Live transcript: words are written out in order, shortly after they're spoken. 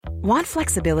Want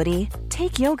flexibility?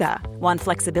 Take yoga. Want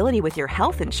flexibility with your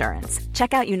health insurance?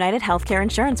 Check out United Healthcare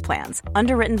Insurance Plans.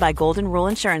 Underwritten by Golden Rule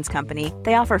Insurance Company,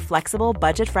 they offer flexible,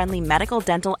 budget-friendly medical,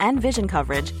 dental, and vision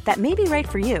coverage that may be right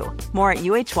for you. More at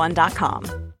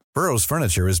uh1.com. Burrow's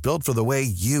furniture is built for the way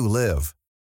you live.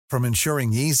 From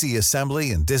ensuring easy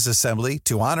assembly and disassembly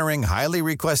to honoring highly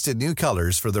requested new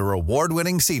colors for their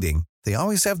award-winning seating, they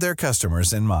always have their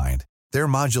customers in mind. Their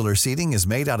modular seating is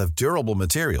made out of durable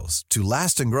materials to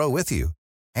last and grow with you.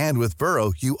 And with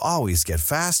Burrow, you always get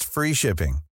fast, free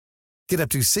shipping. Get up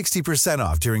to 60%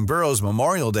 off during Burrow's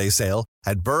Memorial Day sale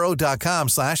at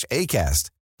burrow.com/ACAST.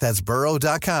 That's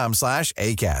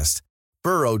burrow.com/ACAST.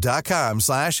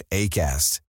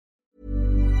 burrow.com/ACAST.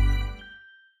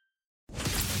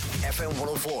 FM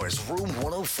 104's Room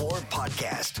 104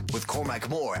 podcast with Cormac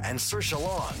Moore and Saoirse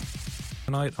Long.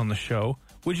 Tonight on the show,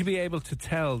 would you be able to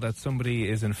tell that somebody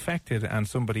is infected and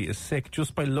somebody is sick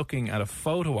just by looking at a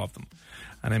photo of them?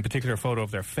 And in particular, a photo of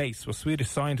their face. Well, Swedish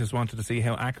scientists wanted to see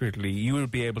how accurately you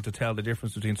would be able to tell the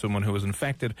difference between someone who was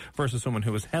infected versus someone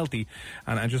who was healthy.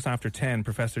 And just after 10,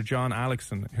 Professor John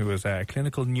Alexson, who is a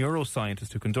clinical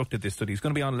neuroscientist who conducted this study, is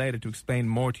going to be on later to explain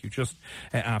more to you just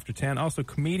after 10. Also,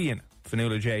 comedian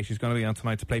Fionnuala J, she's going to be on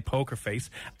tonight to play Poker Face.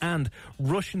 And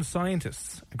Russian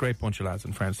scientists, a great bunch of lads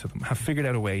and friends to them, have figured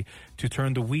out a way to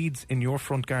turn the weeds in your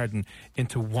front garden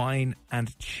into wine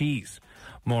and cheese.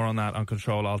 More on that on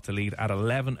Control Alt Delete at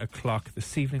 11 o'clock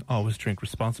this evening. Always drink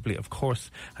responsibly, of course.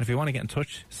 And if you want to get in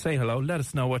touch, say hello. Let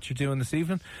us know what you're doing this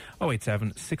evening.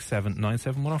 087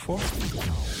 6797 104.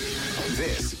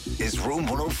 This is Room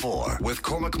 104 with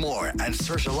Cormac Moore and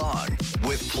Saoirse Long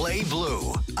with Play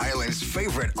Blue, Ireland's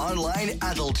favourite online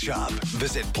adult shop.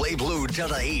 Visit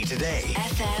playblue.ie today.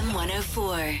 FM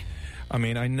 104. I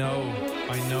mean, I know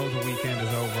the weekend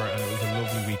is over and it was a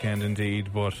lovely weekend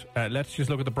indeed, but let's just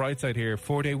look at the bright side here.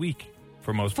 4-day week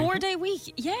for most people. 4-day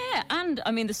week, yeah. And,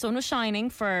 I mean, the sun was shining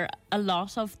for a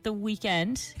lot of the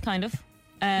weekend, kind of.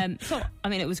 So, I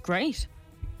mean, it was great.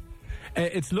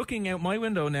 It's looking out my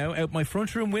window now, out my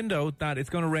front room window, that it's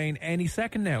going to rain any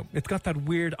second now. It's got that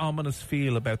weird, ominous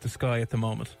feel about the sky at the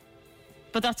moment.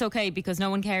 But that's okay, because no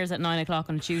one cares at 9 o'clock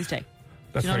on a Tuesday.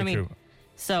 That's Do you know very what I mean? true.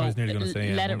 So, I was nearly going to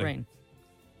say, let it Monday. rain.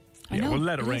 Yeah, we'll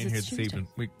let it rain here this evening.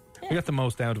 We got the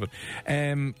most out of it.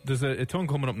 There's a ton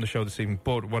coming up in the show this evening,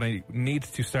 but what I need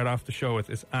to start off the show with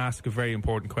is ask a very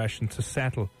important question to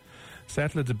settle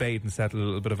a debate and settle a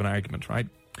little bit of an argument, right?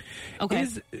 Okay.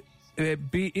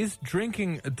 Is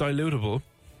drinking dilutable,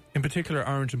 in particular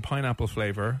orange and pineapple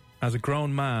flavour, as a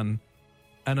grown man,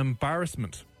 an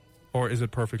embarrassment, or is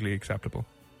it perfectly acceptable?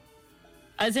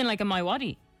 As in like a My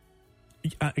Waddy?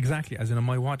 Exactly, as in a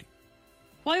My Waddy.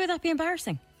 Why would that be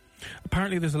embarrassing?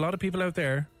 Apparently there's a lot of people out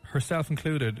there, herself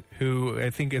included,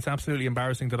 who think it's absolutely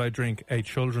embarrassing that I drink a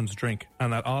children's drink,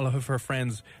 and that all of her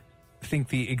friends think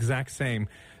the exact same,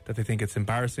 that they think it's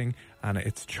embarrassing and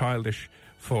it's childish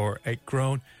for a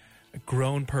grown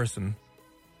person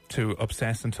to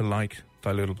obsess and to like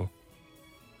dilutable.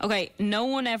 Okay, no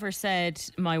one ever said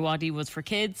My Waddy was for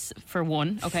kids, for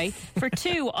one, okay? For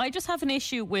two, I just have an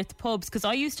issue with pubs, because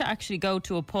I used to actually go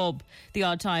to a pub the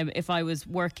odd time if I was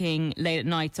working late at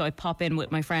night, so I'd pop in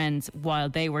with my friends while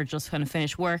they were just kind of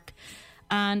finished work,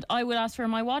 and I would ask for a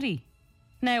My Waddy.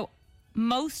 Now,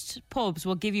 most pubs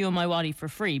will give you a My Waddy for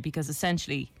free, because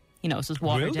essentially, you know, it's just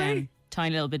watered down,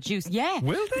 tiny little bit of juice. Yeah.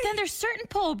 Will they? But then there's certain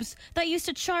pubs that used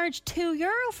to charge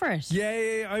 €2 for it.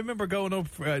 Yeah. I remember going up.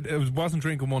 Wasn't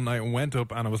drinking one night and went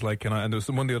up, and I was like, and there was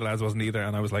one of the other lads wasn't either,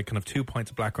 and I was like, kind of 2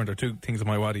 pints of blackcurrant or 2 things of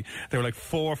My Waddy. They were like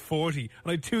 $4.40, and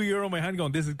I had €2 in my hand,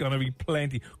 going, this is going to be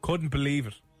plenty. Couldn't believe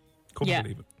it. Couldn't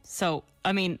believe it. So,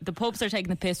 I mean, the pubs are taking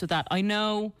the piss with that. I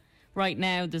know right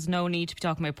now there's no need to be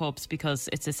talking about pubs because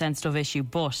it's a sensitive issue,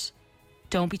 but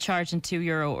don't be charging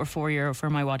 €2 or €4 for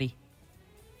My Waddy.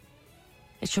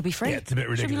 It should be free. Yeah, it's a bit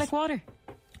ridiculous. It should be like water.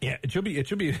 Yeah, it should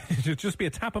just be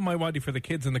a tap on My Waddy for the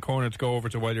kids in the corner to go over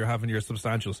to while you're having your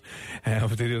substantials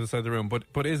over to the other side of the room.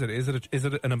 But is it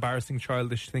an embarrassing,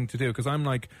 childish thing to do? Because I'm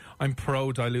pro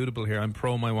dilutable here. I'm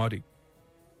pro My Waddy.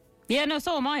 Yeah, no,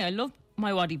 so am I. I love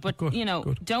My Waddy, but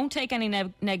don't take any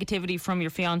negativity from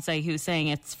your fiance who's saying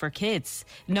it's for kids.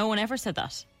 No one ever said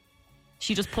that.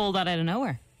 She just pulled that out of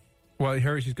nowhere. Well,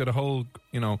 she's got a whole,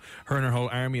 her and her whole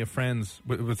army of friends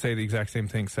would say the exact same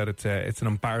thing. Said it's an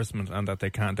embarrassment, and that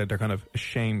they're kind of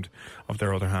ashamed of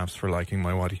their other halves for liking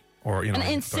My Waddy, or And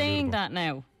in saying that,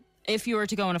 now, if you were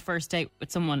to go on a first date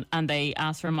with someone and they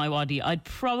asked for My Waddy, I'd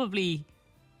probably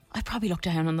look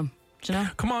down on them, Do you know?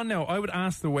 Come on now, I would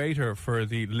ask the waiter for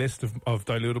the list of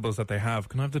dilutables that they have.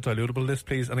 Can I have the dilutable list,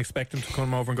 please? And expect them to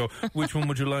come over and go, which one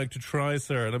would you like to try,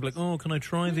 sir? And I'd be like, oh, can I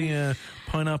try the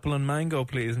pineapple and mango,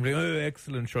 please? And be like, oh,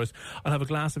 excellent choice. I'll have a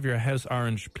glass of your house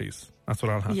orange, please. That's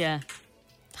what I'll have. Yeah.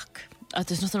 Look,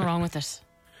 there's nothing wrong with it.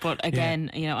 But again,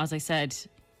 you know, as I said,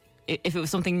 if it was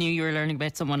something new you were learning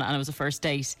about someone and it was a first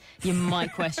date, you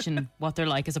might question what they're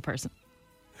like as a person.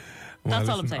 Well, That's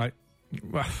all I'm saying.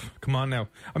 Well, come on now.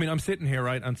 I mean, I'm sitting here,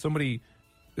 right, and somebody,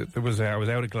 I was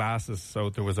out of glasses, so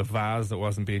there was a vase that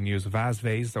wasn't being used, a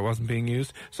vase that wasn't being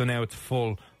used, so now it's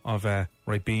full of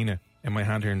Ribena in my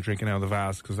hand here and drinking out of the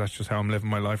vase, because that's just how I'm living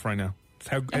my life right now. That's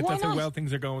how well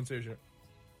things are going, Saoirse.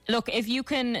 Look, if you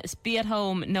can be at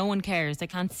home, no one cares. They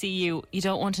can't see you. You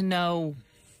don't want to know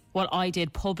what I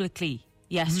did publicly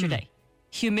yesterday.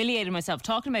 Humiliated myself.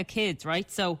 Talking about kids, right?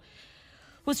 So,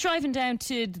 was driving down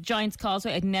to the Giants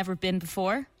Causeway. I'd never been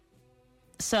before.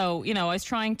 So, you know, I was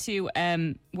trying to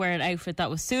wear an outfit that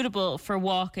was suitable for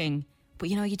walking. But,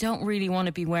 you know, you don't really want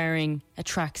to be wearing a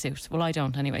tracksuit. Well, I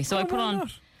don't anyway. So I put on...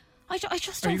 Not? I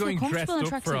just don't feel comfortable in a tracksuit. Are you going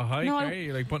dressed up for a hike? No, Are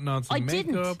you like putting on some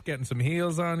makeup, didn't. getting some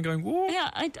heels on, going, whoa? Yeah,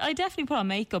 I definitely put on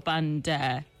makeup and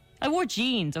I wore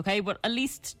jeans, okay? But at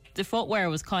least the footwear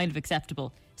was kind of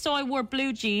acceptable. So I wore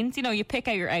blue jeans. You know, you pick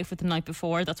out your outfit the night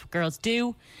before. That's what girls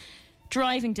do.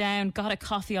 Driving down, got a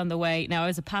coffee on the way. Now, I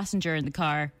was a passenger in the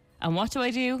car. And what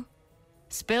do?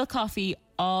 Spill coffee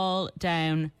all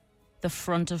down the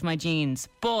front of my jeans.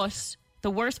 But the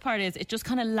worst part is it just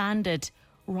kind of landed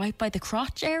right by the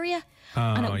crotch area. Oh,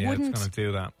 and it yeah, wouldn't, it's going to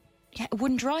do that. Yeah, it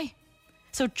wouldn't dry.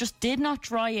 So it just did not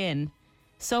dry in.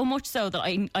 So much so that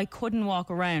I couldn't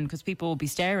walk around because people would be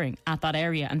staring at that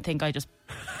area and think I just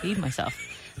peed myself.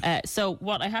 So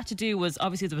what I had to do was,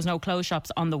 obviously there was no clothes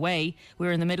shops on the way. We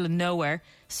were in the middle of nowhere.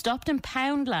 Stopped in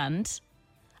Poundland.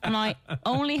 And I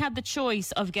only had the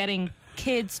choice of getting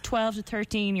kids 12 to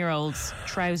 13-year-olds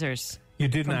trousers. You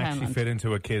didn't from actually Poundland. fit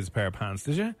into a kid's pair of pants,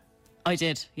 did you? I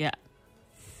did, yeah.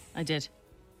 I did.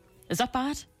 Is that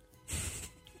bad?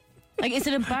 Like, is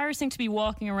it embarrassing to be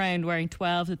walking around wearing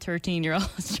 12 to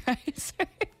 13-year-olds trousers?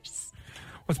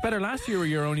 What's better, last year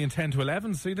you were only in 10 to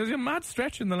 11, so there's a mad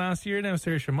stretch in the last year now,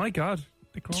 Saoirse. My God.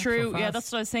 They grow up True, so yeah, fast.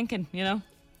 that's what I was thinking, you know.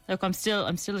 Look, I'm still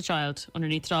a child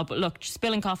underneath it all, but look,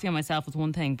 spilling coffee on myself was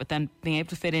one thing, but then being able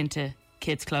to fit into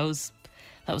kids' clothes,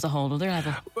 that was a whole other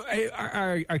level.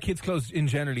 Are kids' clothes in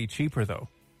generally cheaper, though?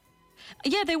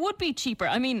 Yeah, they would be cheaper.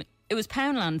 I mean, it was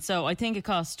Poundland, so I think it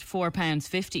cost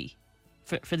 £4.50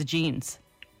 for the jeans.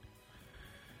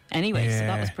 Anyway, so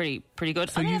that was pretty good.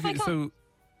 So,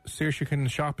 Saoirse can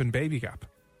shop in Baby Gap?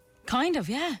 Kind of,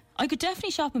 yeah. I could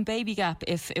definitely shop in Baby Gap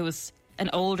if it was an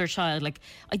older child. Like,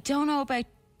 I don't know about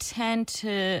 10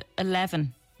 to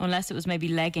 11, unless it was maybe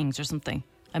leggings or something.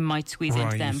 I might squeeze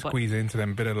into them. Squeeze into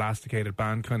them, bit of elasticated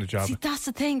band kind of job. See, that's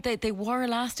the thing. They were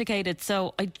elasticated,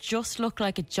 so I just looked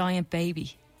like a giant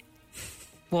baby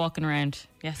walking around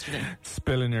yesterday.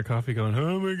 Spilling your coffee going,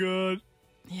 oh my God.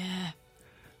 Yeah.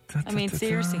 I mean,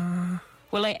 seriously.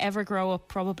 Will I ever grow up?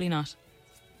 Probably not.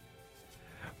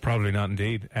 Probably not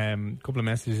indeed. Couple of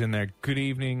messages in there. Good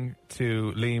evening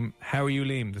to Liam. How are you,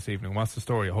 Liam, this evening? What's the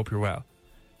story? I hope you're well.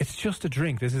 It's just a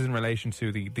drink. This is in relation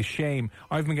to the shame.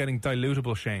 I've been getting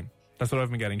dilutable shame. That's what I've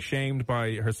been getting. Shamed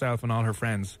by herself and all her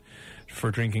friends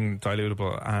for drinking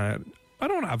dilutable. I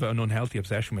don't have an unhealthy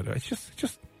obsession with it. It's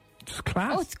just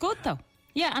class. Oh, it's good though.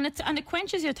 Yeah, and it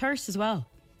quenches your thirst as well.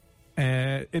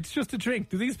 It's just a drink.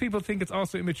 Do these people think it's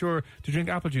also immature to drink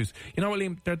apple juice? You know what,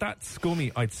 Liam? They're that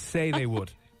scummy. I'd say they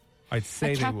would. I'd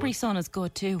say they would. Capri Sun is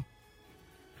good too.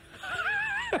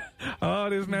 Oh,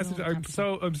 this message. I'm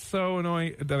so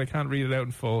annoying that I can't read it out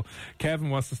in full. Kevin,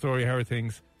 what's the story? How are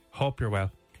things? Hope you're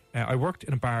well. I worked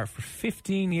in a bar for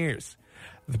 15 years.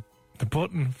 The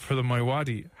button for the My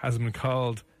Waddy has been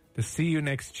called the See You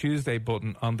Next Tuesday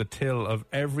button on the till of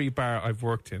every bar I've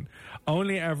worked in.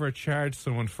 Only ever charged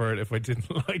someone for it if I didn't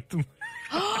like them.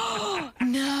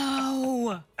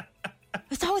 No!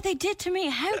 Is that what they did to me?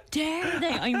 How dare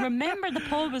they? I remember the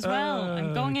pub as well.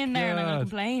 I'm going in there and I'm going to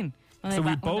complain. So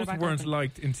we both weren't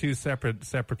liked in two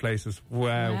separate places.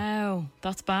 Wow. Wow,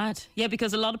 that's bad. Yeah,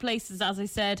 because a lot of places, as I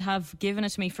said, have given it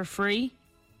to me for free.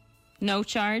 No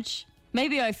charge.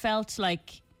 Maybe I felt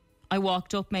like I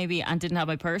walked up maybe and didn't have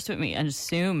my purse with me and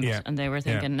assumed, and they were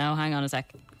thinking, no, hang on a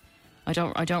sec. I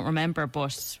don't remember,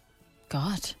 but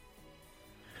God.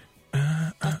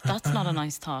 That's not a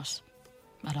nice thought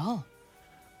at all.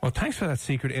 Well, thanks for that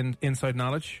secret inside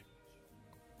knowledge.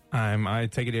 I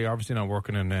take it you're obviously not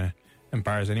working in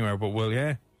bars anywhere, but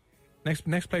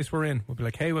next place we're in, we'll be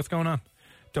like, hey, what's going on?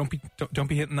 Don't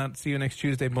be hitting that see you next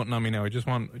Tuesday button on me now. I just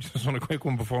want a quick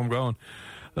one before I'm going.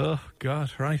 Oh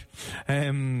God, right.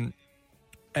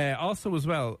 Also as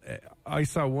well, I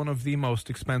saw one of the most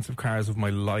expensive cars of my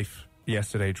life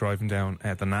yesterday driving down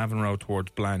the Navan Road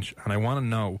towards Blanche, and I want to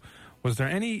know, was there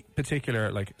any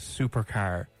particular like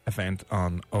supercar event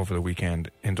on over the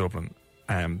weekend in Dublin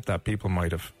that people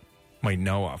might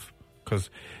know of? Because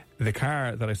the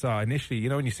car that I saw initially, you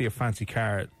know, when you see a fancy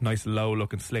car, nice low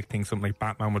looking slick thing, something like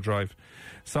Batman would drive,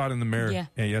 saw it in the mirror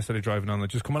yesterday driving on it,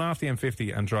 just coming off the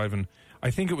M50 and driving.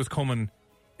 I think it was coming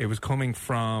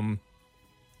from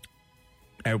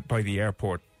out by the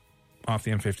airport off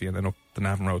the M50 and then up the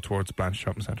Navan Road towards Blanche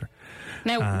Shopping Centre.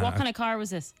 Now, what kind of car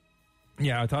was this?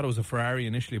 Yeah, I thought it was a Ferrari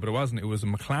initially, but it wasn't. It was a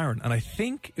McLaren, and I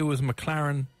think it was a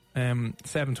McLaren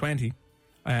 720.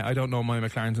 I don't know my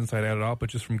McLaren's inside out at all, but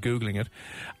just from Googling it.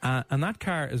 And that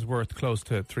car is worth close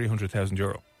to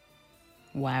 €300,000.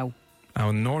 Wow.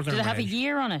 Northern Did it have a Reg.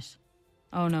 year on it?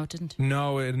 Oh, no, it didn't.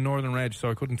 No, a Northern Reg, so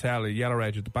I couldn't tell. A yellow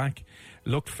Reg at the back.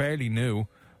 Looked fairly new,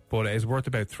 but it's worth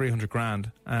about 300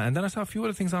 grand. And then I saw a few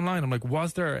other things online. I'm like,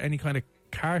 was there any kind of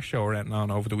car show or anything on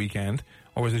over the weekend?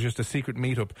 Or was it just a secret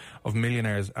meetup of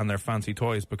millionaires and their fancy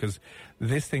toys? Because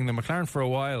this thing, the McLaren for a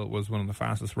while was one of the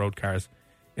fastest road cars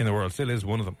in the world. Still is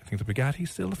one of them. I think the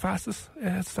Bugatti's still the fastest.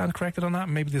 Stand corrected on that.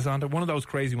 Maybe the Zonda. One of those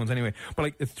crazy ones anyway. But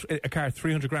like it's a car,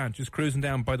 300 grand, just cruising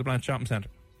down by the Blanche Shopping Centre.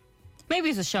 Maybe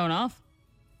it's just showing off.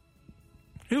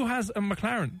 Who has a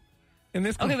McLaren in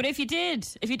this country? Okay, but if you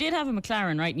did have a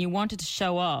McLaren, right, and you wanted to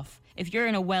show off, if you're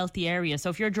in a wealthy area, so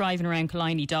if you're driving around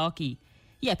Killiney Docky,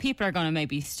 yeah, people are going to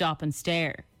maybe stop and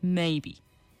stare. Maybe.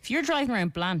 If you're driving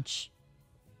around Blanche,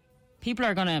 people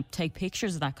are going to take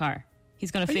pictures of that car.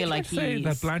 He's going to feel like he's... say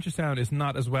that Blanchardstown is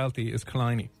not as wealthy as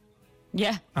Killiney.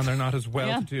 Yeah. And they're not as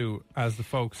well-to-do as the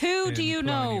folks Who in do you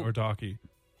Killiney know? Or Docky.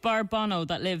 Bar Bono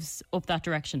that lives up that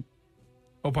direction.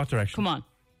 Up what direction? Come on.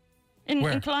 In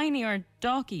Where? Killiney or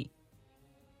Docky.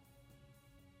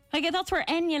 Like, that's where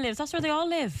Enya lives. That's where they all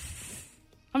live.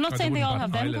 I'm not saying they all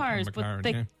have them cars, but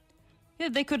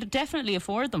they could definitely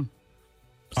afford them.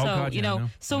 So, God, you know,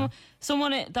 yeah.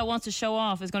 someone that wants to show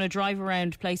off is going to drive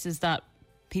around places that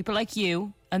people like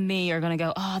you and me are going to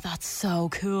go, oh, that's so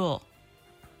cool.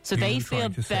 So they feel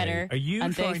better. Are you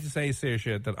trying to say,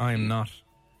 Saoirse, that I'm not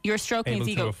You're stroking able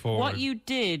his ego. to afford? What you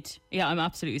did, yeah, I'm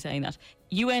absolutely saying that.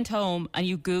 You went home and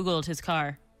you Googled his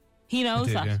car. He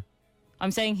knows that. Yeah.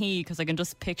 I'm saying he because I can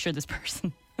just picture this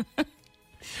person.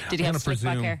 Did he have slick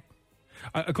back hair?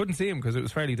 I couldn't see him because it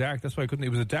was fairly dark. That's why I couldn't. It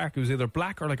was it was either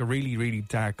black or like a really, really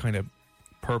dark kind of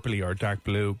purpley or dark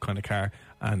blue kind of car,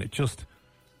 and it just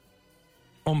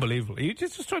unbelievable. He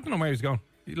just tried to know where he was going.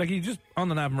 Like he just on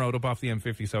the Navan Road up off the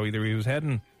M50. So either he was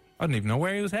heading, I didn't even know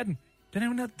where he was heading.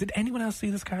 Did anyone else see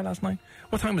this car last night?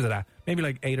 What time was it at? Maybe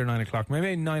like 8 or 9 o'clock.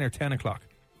 Maybe 9 or 10 o'clock.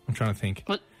 I'm trying to think.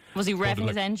 Was he revving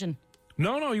his engine?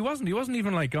 No, he wasn't. He wasn't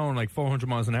even like going like 400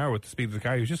 miles an hour with the speed of the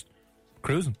car. He was just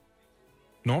cruising.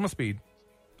 Normal speed.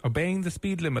 Obeying the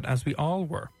speed limit as we all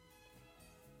were.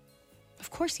 Of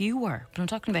course you were, but I'm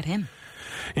talking about him.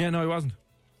 Yeah, no, he wasn't.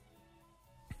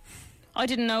 I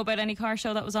didn't know about any car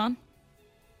show that was on.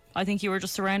 I think you were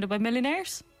just surrounded by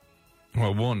millionaires.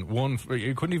 Well, one,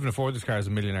 you couldn't even afford this car as a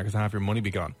millionaire because half your money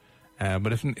be gone.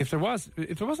 But if there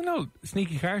wasn't no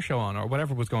sneaky car show on or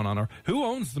whatever was going on, or who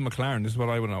owns the McLaren, this is what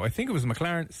I would know. I think it was a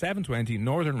McLaren 720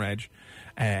 Northern Reg,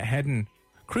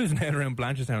 cruising head around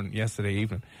Blanchardstown yesterday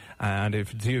evening. And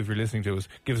if you're listening to us,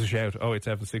 give us a shout.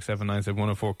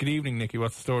 087-679-7104. Good evening, Nicky.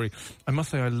 What's the story? I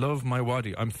must say I love my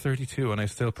waddy. I'm 32 and I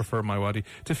still prefer my waddy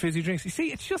to fizzy drinks. You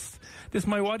see, it's just this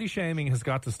my waddy shaming has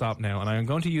got to stop now, and I'm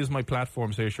going to use my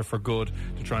platform, Saoirse, for good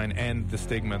to try and end the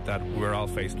stigma that we're all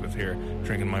faced with here,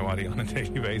 drinking my waddy on a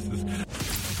daily basis.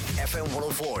 FM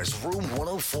 104's Room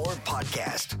 104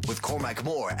 podcast with Cormac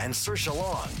Moore and Saoirse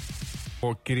Long.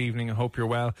 Good evening, I hope you're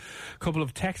well. A couple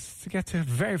of texts to get to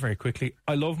very, very quickly.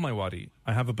 I love my waddy.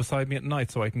 I have it beside me at night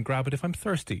so I can grab it if I'm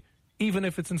thirsty, even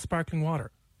if it's in sparkling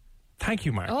water. Thank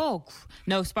you, Mark. Oh,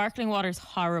 no, sparkling water is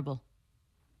horrible.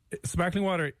 Sparkling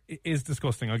water is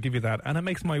disgusting, I'll give you that. And it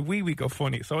makes my wee-wee go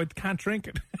funny, so I can't drink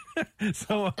it.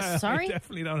 So Sorry? I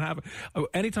definitely don't have it.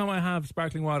 Anytime I have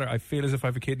sparkling water, I feel as if I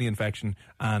have a kidney infection.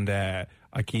 And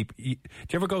do you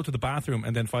ever go to the bathroom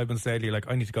and then 5 minutes later you're like,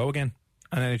 I need to go again?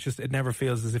 And then it never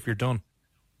feels as if you're done.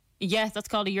 Yes, that's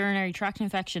called a urinary tract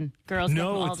infection. Girls get them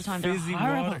all the time. Fizzy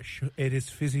water. It is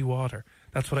fizzy water.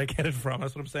 That's what I get it from.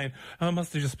 That's what I'm saying. Oh, it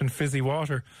must have just been fizzy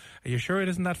water. Are you sure it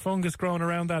isn't that fungus growing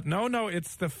around that? No,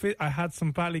 it's I had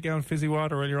some Ballygown fizzy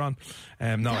water earlier on.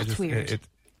 That's weird.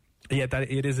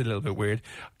 It is a little bit weird.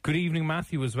 Good evening,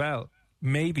 Matthew, as well.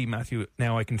 maybe, Matthew,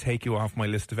 now I can take you off my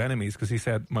list of enemies, because he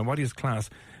said, my body is class.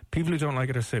 People who don't like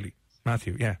it are silly.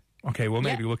 Matthew, yeah. Okay, well,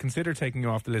 maybe we'll consider taking you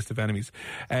off the list of enemies.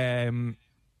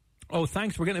 Oh,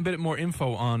 thanks. We're getting a bit more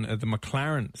info on the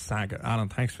McLaren saga. Alan,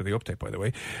 thanks for the update, by the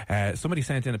way. Somebody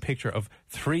sent in a picture of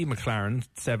 3 McLaren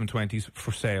 720s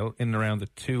for sale in and around the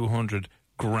 200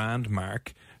 grand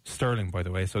mark. Sterling, by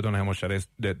the way, so I don't know how much that is.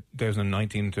 The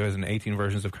 2019, 2018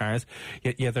 versions of cars.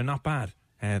 Yeah, they're not bad.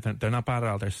 They're not bad at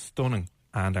all. They're stunning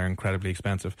and are incredibly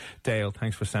expensive. Dale,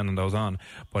 thanks for sending those on.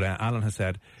 But Alan has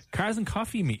said, Cars and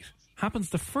Coffee Meet happens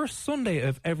the first Sunday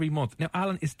of every month. Now,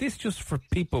 Alan, is this just for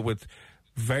people with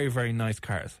very, very nice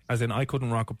cars? As in, I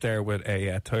couldn't rock up there with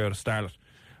a Toyota Starlet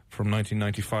from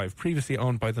 1995, previously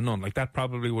owned by the Nun. Like, that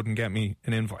probably wouldn't get me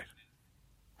an invite.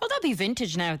 Well, that'd be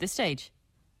vintage now at this stage.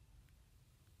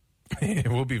 It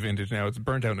will be vintage now. It's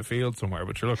burnt out in a field somewhere,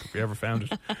 but sure, look, if we ever found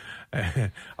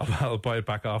it, I'll buy it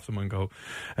back off them and go,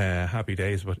 happy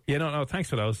days. But, no, thanks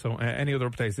for those. So, any other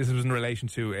updates? This was in relation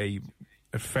to a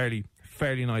fairly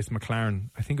nice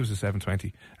McLaren. I think it was a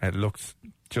 720. It looks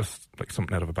just like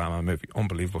something out of a Batman movie.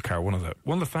 Unbelievable car. One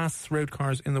of the fastest road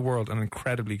cars in the world, and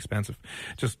incredibly expensive.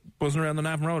 Just buzzing around the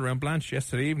Navan Road around Blanche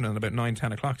yesterday evening at about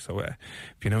 9-10 o'clock. So if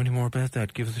you know any more about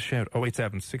that, give us a shout.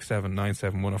 087 67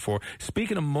 97 104.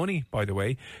 Speaking of money, by the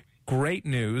way, great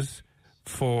news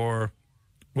if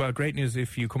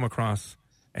you come across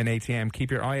an ATM.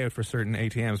 Keep your eye out for certain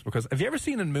ATMs, because have you ever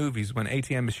seen in movies when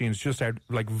ATM machines just start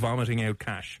like vomiting out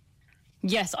cash?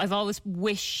 Yes, I've always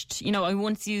wished, I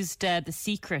once used The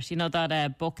Secret,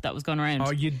 that book that was going around.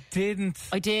 Oh, you didn't?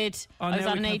 I did. I was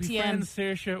at an ATM. Friends,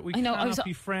 Saoirse. We cannot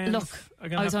be friends. Look,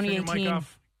 I was only 18.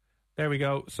 There we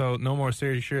go. So no more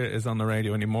Saoirse is on the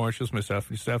radio anymore. It's just myself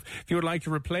and yourself. If you would like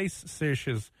to replace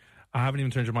Saoirse's... I haven't even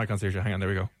turned your mic on, Saoirse. Hang on, there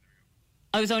we go.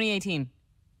 I was only 18.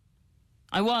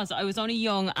 I was only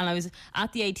young, and I was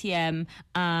at the ATM,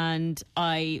 and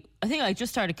I think I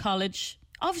just started college.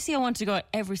 Obviously, I wanted to go out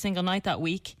every single night that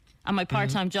week, and my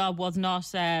part-time job was not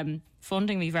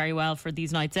funding me very well for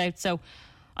these nights out. So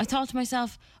I thought to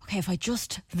myself, okay, if I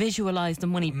just visualise the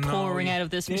money pouring out of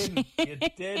this machine. You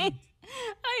didn't.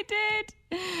 I did.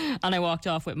 And I walked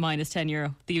off with minus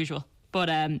 €10, the usual. But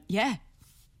I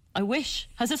wish.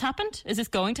 Has this happened? Is this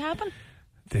going to happen?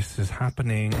 This is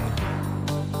happening.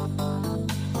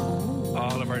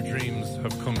 All of our dreams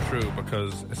have come true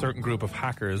because a certain group of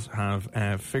hackers have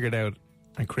figured out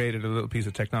and created a little piece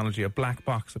of technology, a black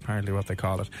box, apparently what they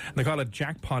call it. And they call it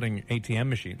jackpotting ATM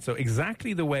machine. So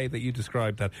exactly the way that you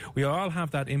described that. We all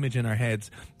have that image in our heads,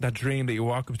 that dream that you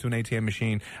walk up to an ATM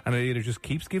machine and it either just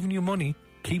keeps giving you money,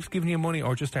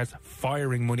 or just starts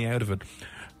firing money out of it.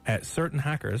 Certain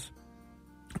hackers,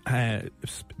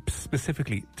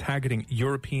 specifically targeting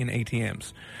European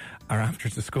ATMs, are after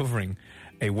discovering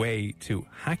a way to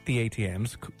hack the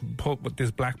ATMs, put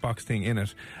this black box thing in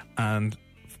it, and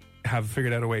have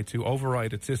figured out a way to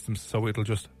override its systems so it'll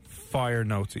just fire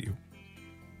notes at you.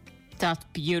 That's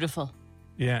beautiful.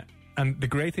 Yeah. And the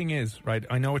great thing is, right,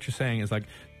 I know what you're saying is like,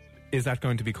 is that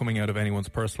going to be coming out of anyone's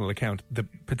personal account? The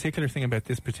particular thing about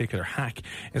this particular hack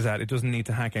is that it doesn't need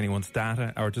to hack anyone's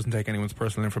data, or it doesn't take anyone's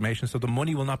personal information. So the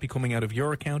money will not be coming out of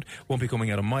your account, won't be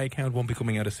coming out of my account, won't be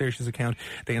coming out of Saoirse's account.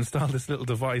 They install this little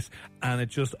device and it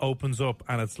just opens up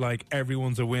and it's like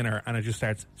everyone's a winner, and it just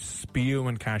starts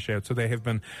spewing cash out. So they have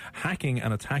been hacking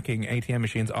and attacking ATM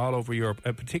machines all over Europe,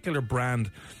 a particular brand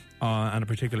and a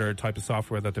particular type of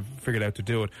software that they've figured out to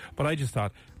do it. But I just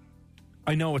thought,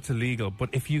 I know it's illegal, but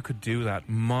if you could do that,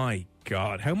 my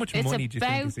God, how much money do you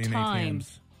think is in ATMs? It's about time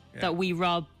that we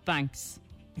rob banks.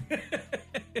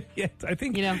 Yeah, I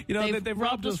think they've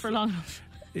robbed us for long enough.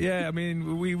 Yeah, I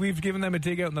mean, we've given them a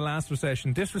dig out in the last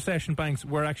recession. This recession, banks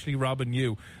were actually robbing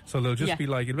you. So they'll just be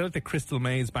like, it'll be like the Crystal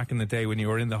Maze back in the day when you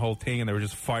were in the whole thing and they were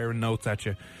just firing notes at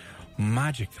you.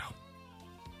 Magic, though.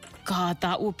 God,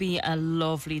 that would be a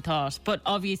lovely thought. But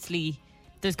obviously,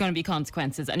 there's going to be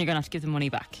consequences and you're going to have to give the money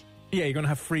back. Yeah, you're going to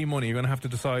have free money. You're going to have to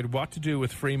decide what to do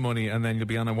with free money, and then you'll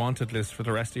be on a wanted list for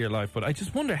the rest of your life. But I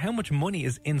just wonder how much money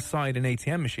is inside an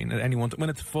ATM machine at any one time when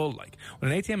it's full. Like, when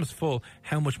an ATM is full,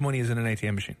 how much money is in an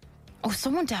ATM machine? Oh,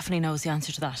 someone definitely knows the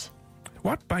answer to that.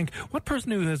 What person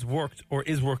who has worked or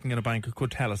is working in a bank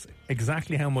could tell us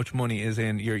exactly how much money is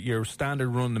in your standard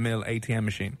run-the-mill ATM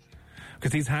machine?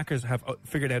 Because these hackers have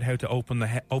figured out how to open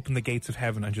the gates of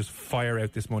heaven and just fire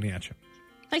out this money at you.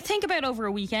 Like, think about over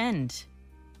a weekend.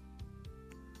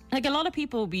 Like, a lot of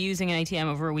people will be using an ATM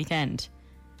over a weekend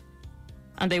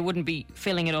and they wouldn't be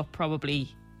filling it up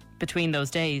probably between those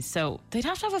days. So they'd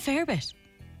have to have a fair bit.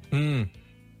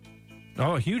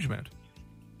 Oh, a huge amount.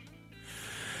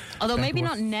 Although maybe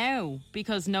not now,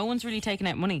 because no one's really taking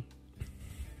out money.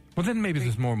 Well, then maybe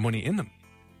there's more money in them.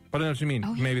 But I know what you mean.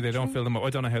 Oh, yeah, Maybe they don't true. fill them up. I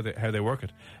don't know how they work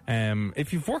it.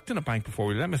 If you've worked in a bank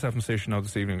before, let myself and Saoirse know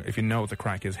this evening, if you know what the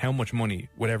crack is, how much money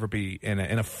would ever be in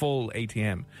a full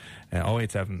ATM.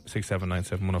 087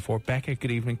 6797 104. Becca,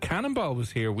 good evening. Cannonball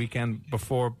was here weekend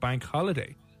before bank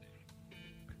holiday.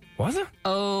 Was it?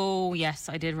 Oh, yes,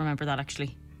 I did remember that,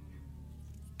 actually.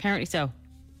 Apparently so.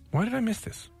 Why did I miss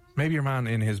this? Maybe your man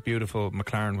in his beautiful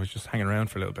McLaren was just hanging around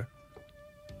for a little bit.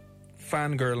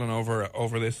 Fangirling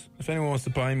over this. If anyone wants to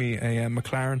buy me a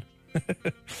McLaren,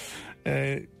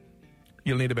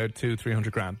 you'll need about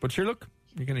 200-300 grand. But sure, look,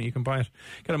 you can buy it.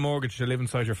 Get a mortgage to live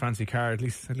inside your fancy car. At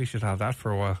least you'll have that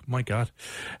for a while. My God.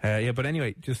 But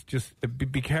anyway, just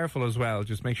be careful as well.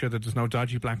 Just make sure that there's no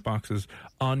dodgy black boxes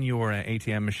on your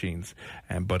ATM machines.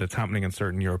 But it's happening in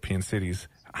certain European cities.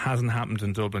 Hasn't happened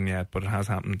in Dublin yet, but it has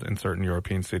happened in certain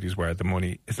European cities where the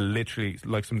money is literally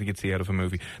like something you'd see out of a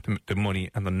movie. The money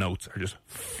and the notes are just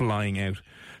flying out,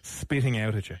 spitting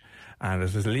out at you. And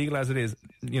as illegal as it is,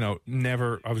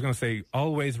 never, I was going to say,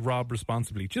 always rob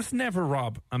responsibly. Just never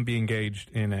rob and be engaged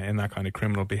in that kind of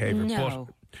criminal behaviour. No.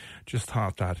 But just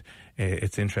thought that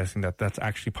it's interesting that that's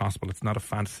actually possible. It's not a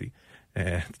fantasy.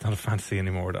 It's not a fantasy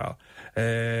anymore at all.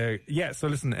 So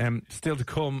listen, still to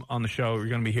come on the show, you're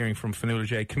going to be hearing from Fionnuala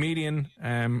J, comedian,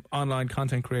 online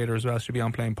content creator as well. She'll be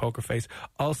on playing Poker Face.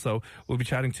 Also, we'll be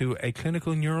chatting to a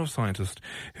clinical neuroscientist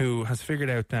who has figured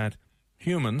out that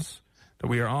humans, that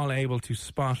we are all able to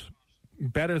spot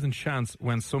better than chance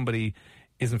when somebody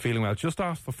isn't feeling well, just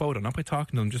off a photo, not by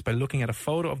talking to them, just by looking at a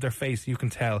photo of their face. You can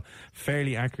tell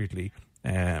fairly accurately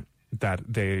that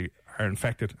they are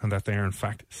infected and that they are in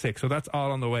fact sick. So that's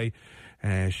all on the way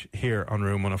here on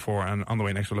Room 104, and on the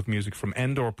way next we'll have music from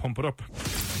Endor, Pump It Up.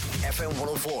 FM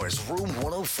 104's Room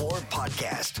 104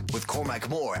 podcast with Cormac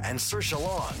Moore and Saoirse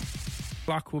Long.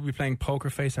 Block will be playing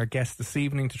Poker Face, our guest this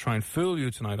evening, to try and fool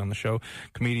you tonight on the show.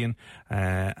 Comedian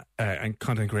and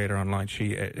content creator online.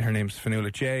 Her name's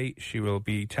Fionnuala J. She will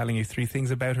be telling you 3 things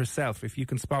about herself. If you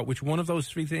can spot which one of those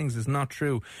 3 things is not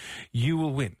true, you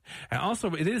will win.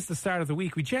 Also, it is the start of the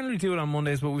week. We generally do it on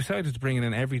Mondays, but we decided to bring it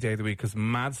in every day of the week because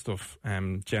mad stuff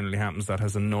generally happens that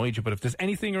has annoyed you. But if there's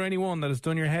anything or anyone that has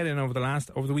done your head in over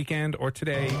the weekend or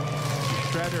today,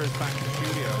 Shredder is back in the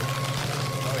studio.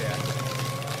 Oh yeah.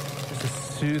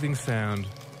 Soothing sound.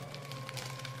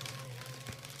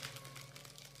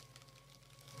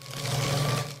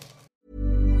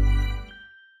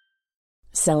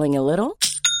 Selling a little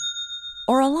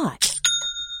or a lot?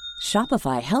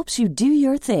 Shopify helps you do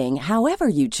your thing however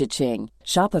you cha-ching.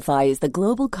 Shopify is the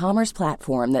global commerce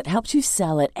platform that helps you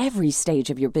sell at every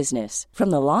stage of your business. From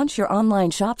the launch your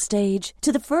online shop stage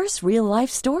to the first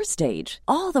real-life store stage,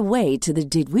 all the way to the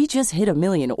did we just hit a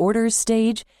million orders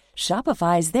stage.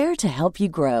 Shopify is there to help you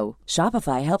grow.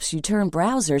 Shopify helps you turn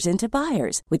browsers into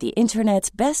buyers with the internet's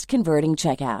best converting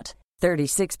checkout.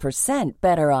 36%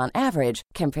 better on average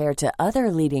compared to other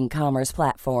leading commerce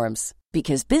platforms.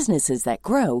 Because businesses that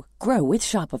grow, grow with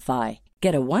Shopify.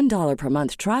 Get a $1 per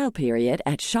month trial period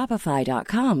at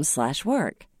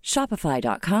shopify.com/work.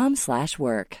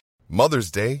 Shopify.com/work.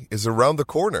 Mother's Day is around the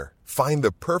corner. Find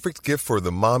the perfect gift for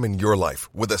the mom in your life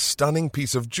with a stunning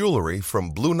piece of jewelry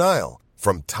from Blue Nile.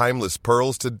 From timeless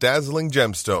pearls to dazzling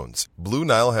gemstones, Blue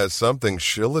Nile has something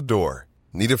she'll adore.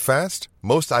 Need it fast?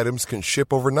 Most items can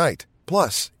ship overnight.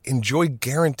 Plus, enjoy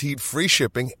guaranteed free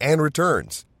shipping and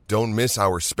returns. Don't miss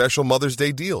our special Mother's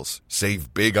Day deals.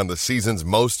 Save big on the season's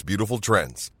most beautiful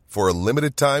trends. For a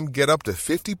limited time, get up to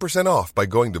 50% off by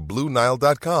going to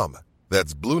BlueNile.com.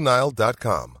 That's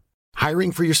BlueNile.com.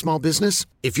 Hiring for your small business?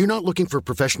 If you're not looking for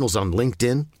professionals on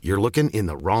LinkedIn, you're looking in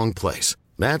the wrong place.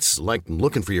 That's like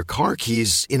looking for your car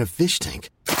keys in a fish tank.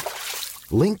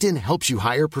 LinkedIn helps you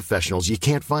hire professionals you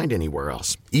can't find anywhere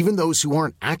else, even those who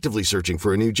aren't actively searching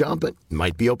for a new job but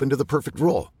might be open to the perfect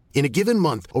role. In a given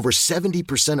month, over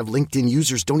 70% of LinkedIn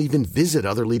users don't even visit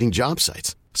other leading job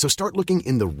sites. So start looking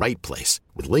in the right place.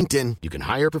 With LinkedIn, you can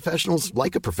hire professionals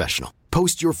like a professional.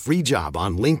 Post your free job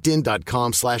on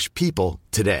linkedin.com/people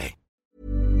today.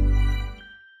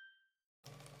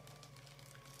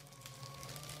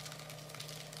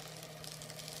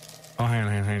 Oh, hang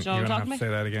on. Do you You're want going to to talk have to to me? say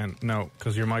that again. No,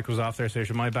 because your mic was off there,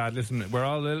 Saoirse. My bad. Listen, we're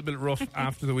all a little bit rough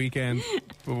after the weekend.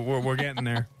 But we're getting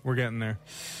there. We're getting there.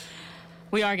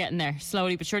 We are getting there,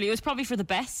 slowly but surely. It was probably for the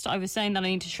best. I was saying that I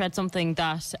need to shred something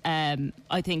that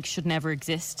I think should never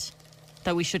exist.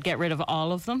 That we should get rid of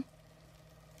all of them.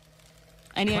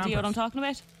 Any idea what I'm talking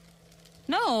about?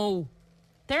 No.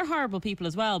 They're horrible people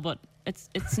as well, but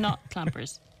it's not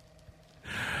clampers.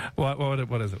 What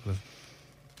is it?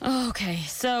 Okay,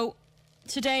 so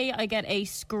today I get a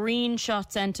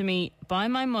screenshot sent to me by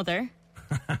my mother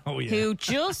Oh, yeah. who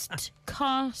just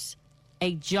caught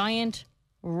a giant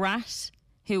rat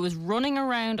who was running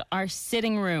around our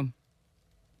sitting room.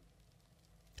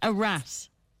 A rat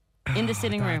in the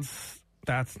sitting room.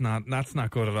 That's not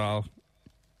good at all.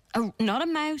 Not a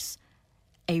mouse,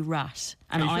 a rat.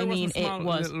 And I mean, it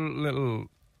was little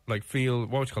like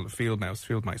field. What would you call it? Field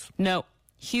mice. No,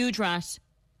 huge rat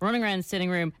running around the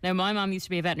sitting room. Now, my mum used to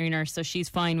be a veterinary nurse, so she's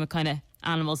fine with kind of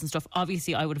animals and stuff.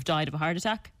 Obviously, I would have died of a heart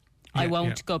attack. I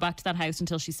won't go back to that house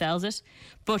until she sells it.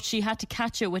 But she had to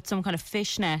catch it with some kind of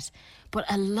fish net. But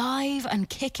alive and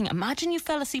kicking. Imagine you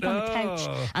fell asleep on the couch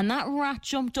and that rat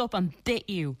jumped up and bit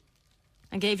you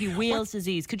and gave you Weil's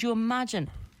disease. Could you imagine?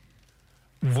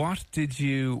 What did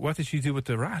she do with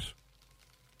the rat?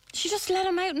 She just let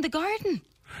him out in the garden.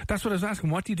 That's what I was asking.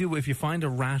 What do you do if you find a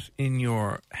rat in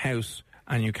your house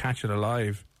and you catch it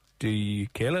alive? Do you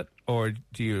kill it or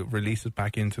do you release it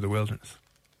back into the wilderness?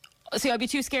 See, I'd be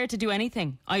too scared to do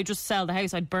anything. I'd just sell the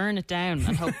house. I'd burn it down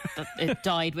and hope that it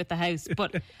died with the house.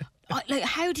 But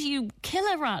how do you kill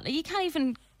a rat? You can't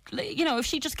even, if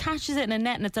she just catches it in a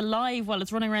net and it's alive while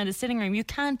it's running around the sitting room, you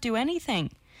can't do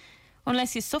anything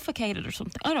unless you suffocate it or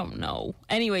something. I don't know.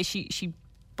 Anyway, she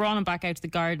brought him back out to the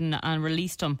garden and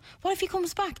released him. What if he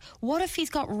comes back? What if he's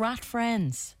got rat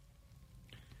friends?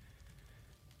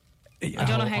 I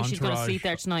don't know how she's going to sleep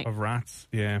there tonight. Of rats,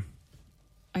 yeah.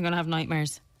 I'm going to have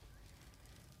nightmares.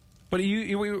 But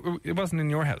it wasn't in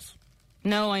your house.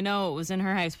 No, I know it was in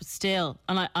her house, but still.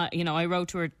 And I wrote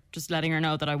to her just letting her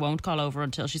know that I won't call over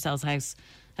until she sells the house.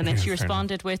 And then she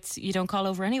responded with, "You don't call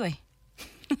over anyway."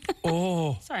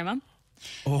 Oh, sorry, Mum.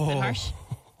 Oh, bit harsh.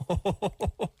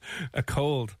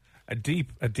 a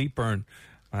deep burn,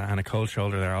 and a cold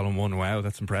shoulder there all in one. Wow,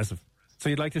 that's impressive. So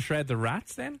you'd like to shred the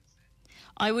rats then?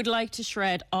 I would like to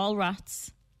shred all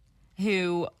rats.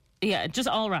 Just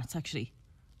all rats actually.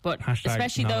 But hashtag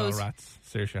especially not those all rats.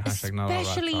 Seriously, hashtag not all rats.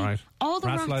 Especially all the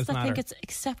rats rats that matter. think it's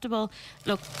acceptable.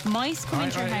 Look, mice come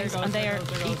into your house and they are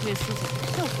equally as...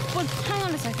 No, but hang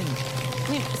on a second. I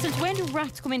mean, since when do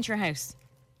rats come into your house?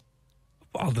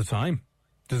 All the time.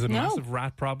 There's a massive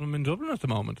rat problem in Dublin at the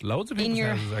moment. Loads of people's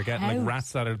houses are getting like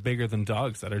rats that are bigger than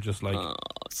dogs that are just like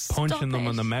punching them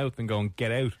in the mouth and going,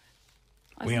 "Get out."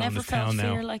 I've never felt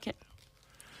fear like it.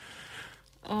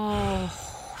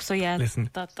 Oh... So yeah, listen,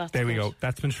 that's there we go.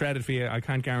 That's been shredded for you. I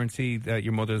can't guarantee that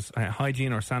your mother's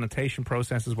hygiene or sanitation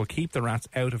processes will keep the rats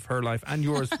out of her life and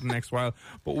yours for the next while,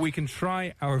 but we can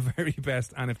try our very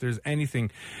best. And if there's anything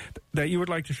that you would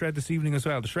like to shred this evening as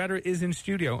well, the shredder is in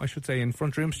studio, I should say in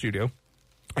front room studio.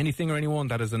 Anything or anyone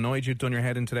that has annoyed you, done your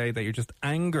head in today, that you're just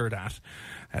angered at,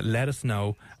 let us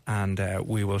know and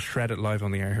we will shred it live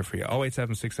on the air here for you.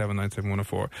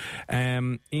 08767971004.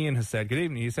 Ian has said, good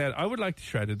evening. He said, I would like to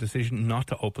shred a decision not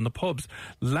to open the pubs.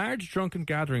 Large drunken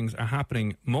gatherings are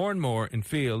happening more and more in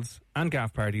fields and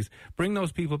gaff parties. Bring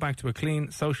those people back to a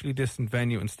clean, socially distant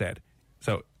venue instead.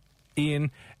 So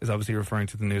Ian is obviously referring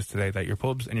to the news today that your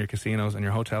pubs and your casinos and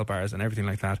your hotel bars and everything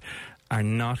like that are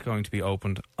not going to be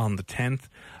opened on the 10th.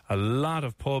 A lot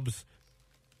of pubs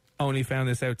only found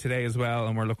this out today as well,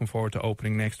 and we're looking forward to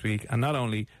opening next week. And not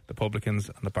only the publicans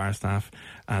and the bar staff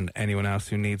and anyone else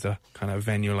who needs a kind of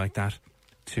venue like that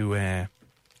to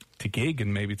gig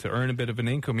and maybe to earn a bit of an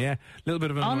income. Yeah, a little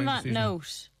bit of an On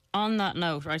that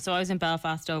note, right, so I was in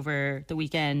Belfast over the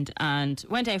weekend and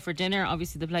went out for dinner.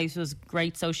 Obviously the place was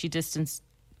great, socially distanced,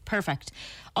 perfect.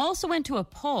 Also went to a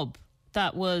pub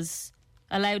that was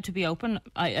allowed to be open.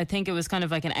 I think it was kind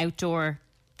of like an outdoor,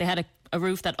 they had a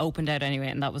roof that opened out anyway,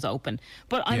 and that was open.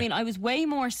 But I mean, I was way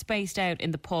more spaced out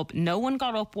in the pub. No one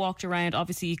got up, walked around.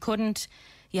 Obviously you couldn't,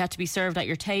 you had to be served at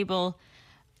your table,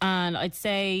 and I'd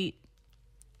say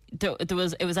it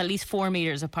was at least 4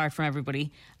 meters apart from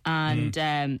everybody, and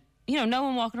no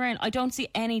one walking around. I don't see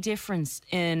any difference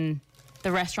in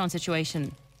the restaurant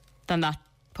situation than that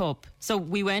pub. So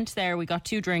we went there, we got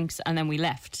 2 drinks, and then we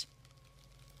left.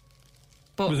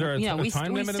 But, was there a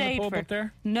time limit in the pub up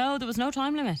there? No, there was no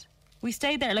time limit. We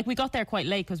stayed there. Like, we got there quite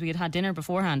late because we had dinner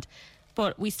beforehand.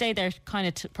 But we stayed there kind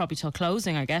of probably till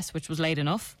closing, I guess, which was late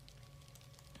enough.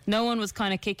 No one was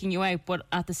kind of kicking you out, but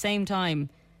at the same time,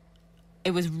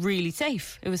 it was really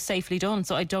safe. It was safely done.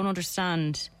 So I don't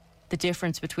understand the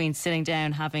difference between sitting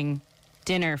down, having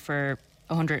dinner for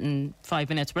 105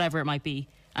 minutes, whatever it might be,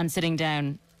 and sitting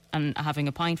down and having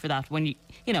a pint for that when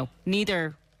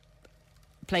neither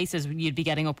places you'd be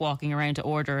getting up, walking around to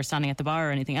order or standing at the bar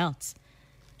or anything else.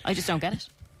 I just don't get it.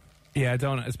 Yeah, I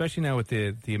don't, especially now with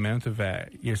the amount of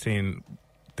you're seeing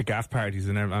the gaff parties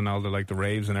and all the the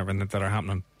raves and everything that are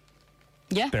happening.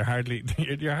 Yeah. They're hardly,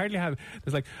 you're hardly having,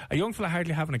 there's like a young fella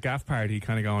hardly having a gaff party,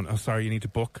 kind of going, oh, sorry, you need to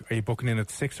book. Are you booking in at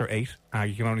 6 or 8?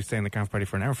 You can only stay in the gaff party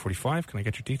for an hour 45. Can I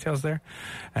get your details there?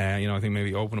 I think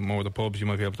maybe open up more of the pubs. You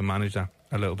might be able to manage that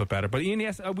a little bit better. But Ian,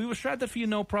 yes, we will shred that for you,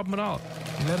 no problem at all.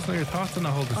 Let us know your thoughts on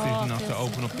the whole decision not to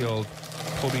open up the old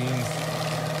pubbeens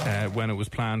when it was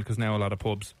planned, because now a lot of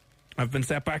pubs have been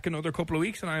set back another couple of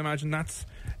weeks, and I imagine that's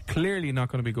clearly not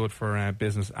going to be good for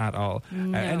business at all.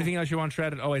 No. Anything else you want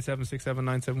shredded?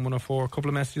 08767971004. A couple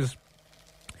of messages.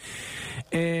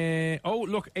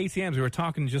 Look, ATMs. We were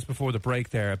talking just before the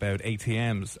break there about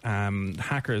ATMs.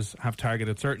 Hackers have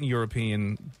targeted certain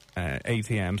European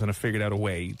ATMs and have figured out a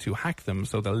way to hack them,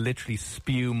 so they'll literally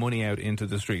spew money out into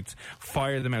the streets,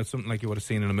 fire them out, something like you would have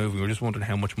seen in a movie. We're just wondering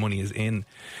how much money is in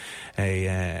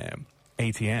a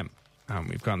ATM.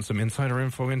 We've gotten some insider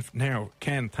info in now.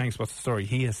 Ken, thanks. What's the story?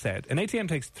 He has said an ATM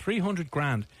takes 300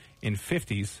 grand in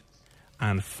 50s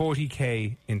and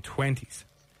 40k in 20s,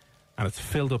 and it's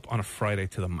filled up on a Friday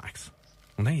to the max.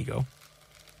 Well, there you go.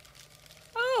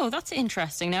 Oh, that's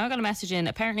interesting. Now I got a message in.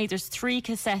 Apparently there's 3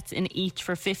 cassettes in each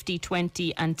for 50,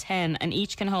 20 and 10, and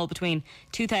each can hold between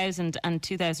 2,000 and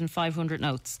 2,500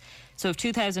 notes. So if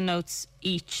 2,000 notes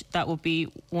each, that would be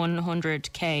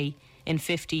 100k in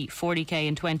 50, 40k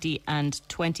in 20 and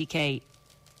 20k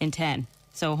in 10.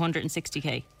 So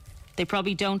 160k. They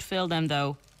probably don't fill them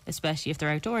though, especially if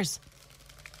they're outdoors.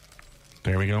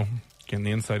 There we go. Getting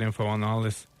the inside info on all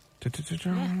this.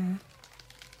 Yeah.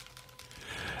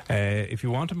 If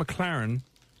you want a McLaren,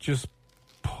 just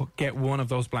get one of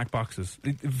those black boxes.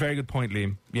 Very good point,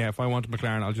 Liam. Yeah, if I want a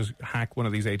McLaren, I'll just hack one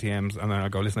of these ATMs and then I'll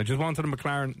go, listen, I just wanted a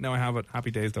McLaren. Now I have it.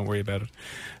 Happy days. Don't worry about it.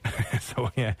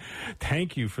 So, yeah,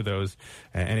 thank you for those.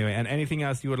 Anyway, and anything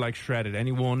else you would like shredded?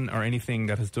 Anyone or anything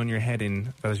that has done your head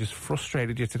in that has just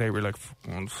frustrated you today? We're like,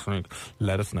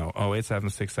 let us know.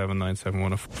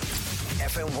 08767971004.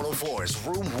 FM 104's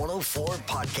Room 104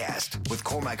 podcast with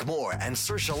Cormac Moore and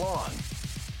Saoirse Long.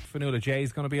 Fionnuala J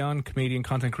is going to be on, comedian,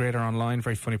 content creator online,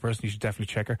 very funny person. You should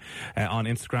definitely check her on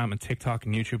Instagram and TikTok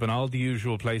and YouTube and all the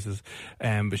usual places.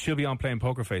 But she'll be on playing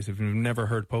Poker Face. If you've never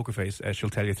heard Poker Face, she'll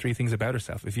tell you 3 things about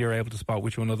herself. If you're able to spot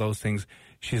which one of those things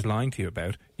she's lying to you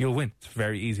about, you'll win. It's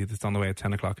very easy. That's on the way at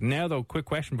 10 o'clock. Now, though, quick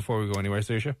question before we go anywhere,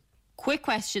 Saoirse. Quick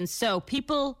question. So,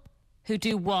 people who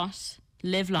do what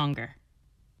live longer?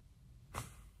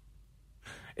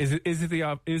 Is it the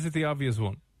obvious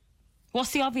one?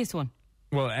 What's the obvious one?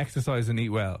 Well, exercise and eat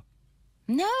well.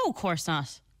 No, of course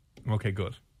not. Okay,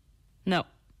 good. No.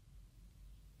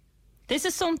 This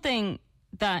is something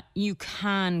that you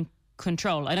can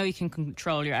control. I know you can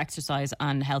control your exercise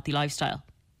and healthy lifestyle,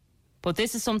 but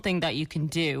this is something that you can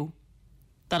do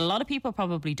that a lot of people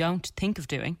probably don't think of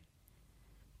doing,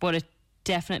 but it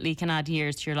definitely can add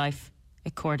years to your life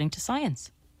according to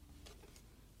science.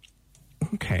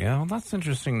 Okay, that's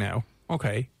interesting now.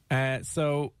 Okay,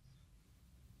 so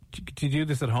do you do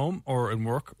this at home or in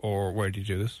work, or where do you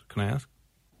do this? Can I ask?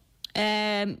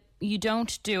 You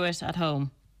don't do it at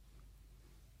home.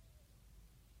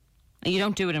 You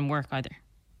don't do it in work either.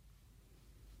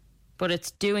 But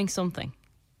it's doing something.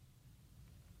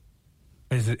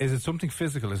 Is it something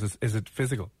physical? Is it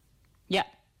physical? Yeah.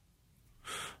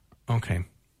 Okay.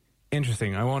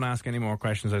 Interesting. I won't ask any more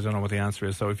questions. I don't know what the answer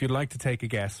is. So if you'd like to take a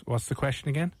guess, what's the question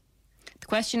again? The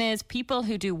question is, people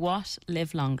who do what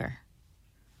live longer?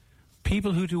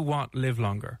 People who do what live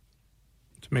longer?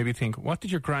 To maybe think, what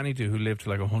did your granny do who lived to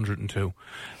like 102?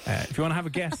 If you want to have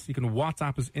a guess, you can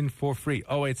WhatsApp us in for free.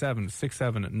 087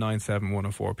 67 97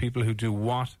 104. People who do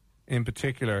what in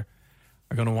particular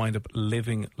are going to wind up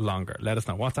living longer. Let us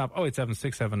know. WhatsApp 087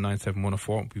 67 97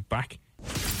 104. We'll be back.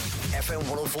 FM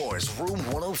 104's Room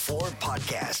 104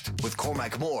 podcast with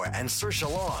Cormac Moore and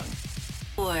Saoirse Long.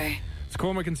 It's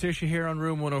Cormac and Saoirse here on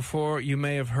Room 104. You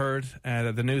may have heard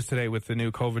the news today with the new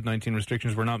COVID-19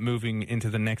 restrictions. We're not moving into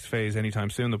the next phase anytime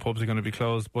soon. The pubs are going to be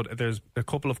closed, but there's a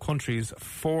couple of countries,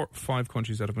 5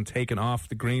 countries that have been taken off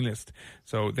the green list.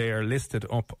 So they are listed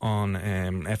up on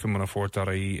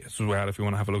fm104.ie as well if you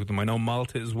want to have a look at them. I know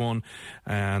Malta is one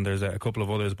and there's a couple of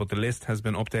others, but the list has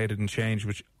been updated and changed,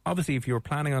 which obviously if you're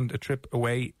planning on a trip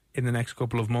away in the next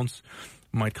couple of months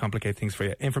might complicate things for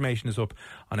you. Information is up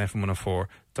on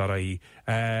fm104.ie.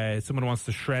 Someone wants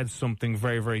to shred something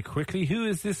very, very quickly. Who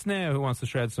is this now who wants to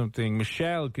shred something?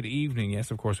 Michelle, good evening.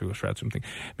 Yes, of course we will shred something.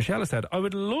 Michelle has said, I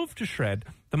would love to shred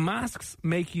the masks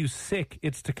make you sick,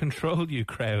 it's to control you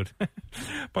crowd.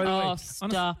 By the way,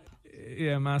 stop.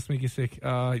 Yeah, masks make you sick.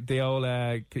 The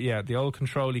old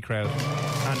control-y crowd.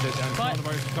 And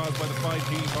coronavirus caused by the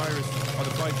 5G virus or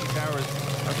the 5G towers.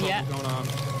 That's what's going on.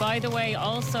 By the way,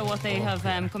 also what they have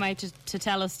come out to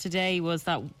tell us today was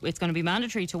that it's going to be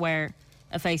mandatory to wear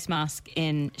a face mask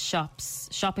in shops,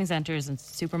 shopping centres and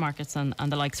supermarkets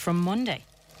and the likes from Monday.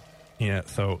 Yeah,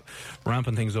 so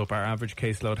ramping things up. Our average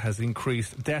caseload has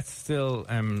increased. Death's still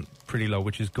pretty low,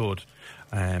 which is good.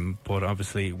 But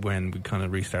obviously, when we kind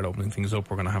of restart opening things up,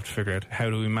 we're going to have to figure out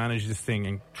how do we manage this thing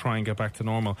and try and get back to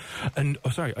normal. And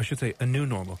I should say a new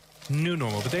normal. New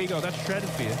normal. But there you go. That's shredded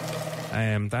for you.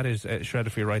 That is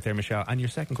shredded for you right there, Michelle. And your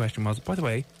second question was, by the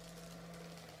way,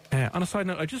 on a side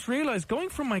note, I just realised going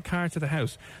from my car to the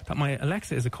house that my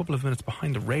Alexa is a couple of minutes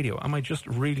behind the radio. Am I just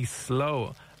really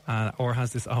slow? Or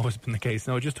has this always been the case?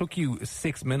 No, it just took you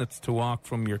 6 minutes to walk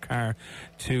from your car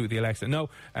to the Alexa. No,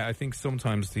 I think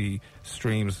sometimes the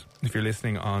streams, if you're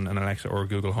listening on an Alexa or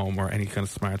Google Home or any kind of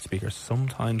smart speaker,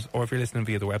 sometimes, or if you're listening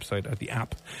via the website or the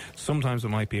app, sometimes it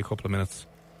might be a couple of minutes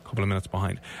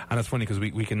behind. And it's funny because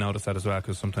we can notice that as well,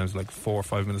 because sometimes like 4 or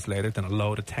 5 minutes later, then a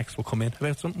load of text will come in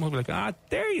about something. We'll be like,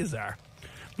 there you are.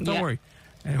 Don't worry.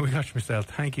 We got you, Michelle.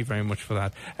 Thank you very much for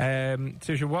that.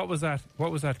 Saoirse, what was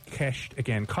that kesht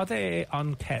again? Cade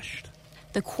on kesht.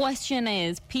 The question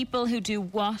is, people who do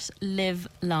what live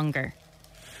longer?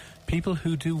 People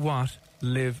who do what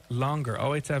live longer?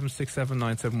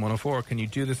 087-679-7104. Can you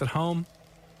do this at home?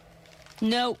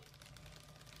 No.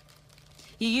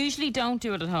 You usually don't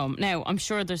do it at home. Now, I'm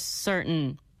sure there's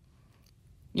certain,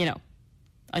 I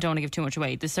don't want to give too much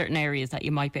away. There's certain areas that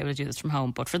you might be able to do this from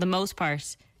home. But for the most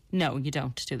part, no, you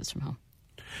don't do this from home.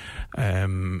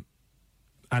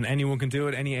 And anyone can do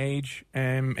it, any age,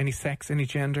 any sex, any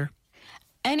gender?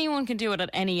 Anyone can do it at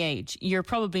any age. You're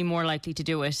probably more likely to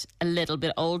do it a little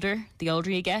bit older, the older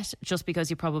you get, just because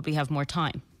you probably have more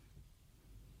time.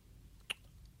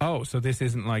 Oh, so this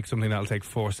isn't like something that'll take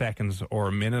 4 seconds or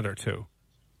a minute or two?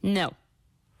 No.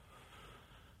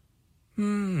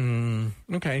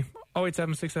 Okay.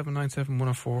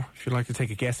 087-679-7104. If you'd like to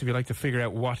take a guess, if you'd like to figure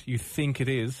out what you think it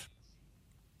is.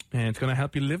 And it's going to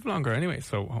help you live longer anyway,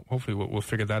 so hopefully we'll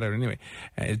figure that out anyway.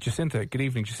 Jacinta, good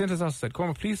evening. Jacinta's also said,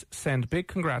 Cormac, please send big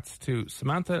congrats to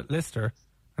Samantha Lister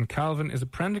and Calvin is a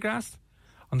Prendergast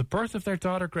on the birth of their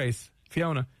daughter Grace,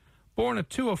 Fiona, born at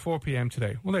 2:04 p.m.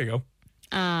 today. Well, there you go.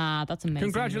 Ah, that's amazing.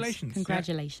 Congratulations.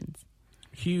 Congratulations. Yeah.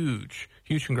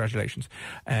 Huge congratulations.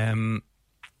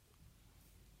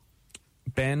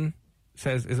 Ben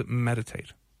says, is it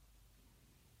meditate?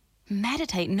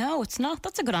 Meditate? No, it's not.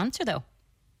 That's a good answer, though.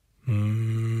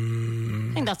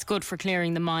 I think that's good for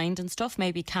clearing the mind and stuff,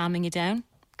 maybe calming you down,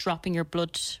 dropping your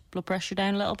blood pressure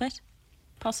down a little bit,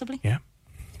 possibly. Yeah,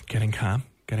 getting calm,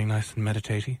 getting nice and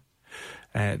meditatey.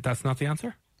 That's not the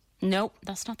answer? No,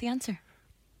 that's not the answer.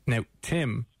 Now,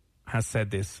 Tim has said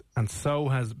this, and so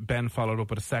has Ben followed up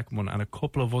with a second one, and a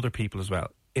couple of other people as well.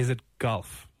 Is it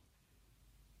golf?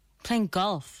 Playing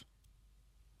golf?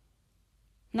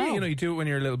 No. Yeah, you do it when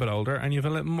you're a little bit older, and you have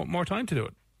a little more time to do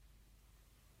it.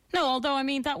 No, although, I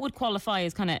mean, that would qualify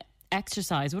as kind of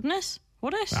exercise, wouldn't it?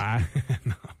 Would it?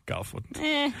 No, golf wouldn't.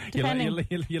 Depending.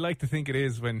 You like to think it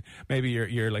is when maybe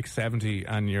you're like 70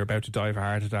 and you're about to die of a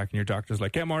heart attack and your doctor's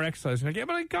like, get more exercise. And you're like,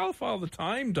 yeah, but I golf all the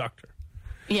time, doctor.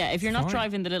 Yeah, if you're not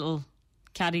driving the little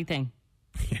caddy thing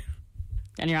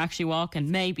and you're actually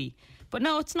walking, maybe. But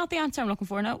no, it's not the answer I'm looking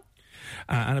for, no.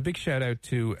 And a big shout out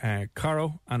to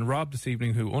Caro and Rob this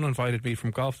evening, who uninvited me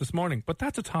from golf this morning. But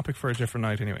that's a topic for a different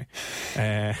night anyway.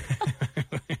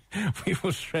 We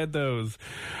will shred those.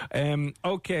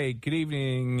 Okay, good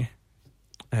evening.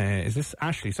 Is this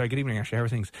Ashley? Sorry, good evening, Ashley. How are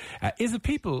things? Is it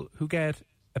people who get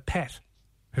a pet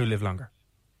who live longer?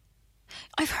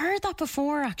 I've heard that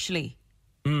before, actually.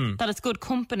 That it's good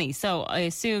company. So I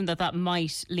assume that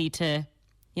might lead to,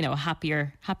 a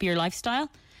happier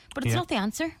lifestyle. But it's not the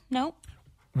answer, no.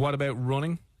 What about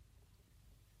running?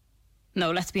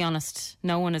 No, let's be honest.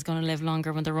 No one is going to live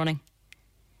longer when they're running.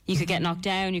 You could get knocked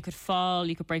down, you could fall,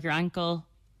 you could break your ankle.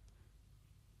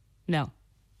 No.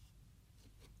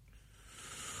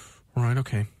 Right,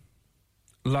 okay.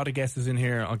 A lot of guesses in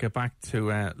here. I'll get back to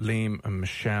Liam and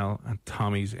Michelle and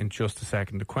Tommy's in just a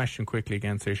second. The question quickly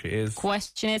again, Saoirse, is...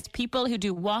 Question is, people who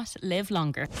do what live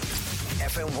longer?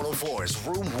 FM 104's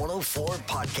Room 104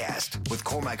 podcast with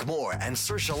Cormac Moore and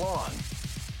Saoirse Long.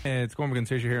 It's Cormac and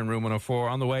Saoirse here in Room 104.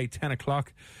 On the way, 10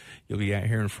 o'clock, you'll be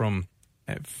hearing from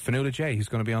Fionnuala J, who's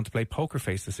going to be on to play Poker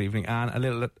Face this evening, and a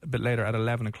little bit later at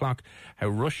 11 o'clock, how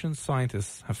Russian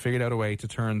scientists have figured out a way to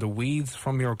turn the weeds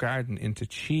from your garden into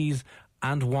cheese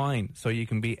and wine, so you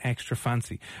can be extra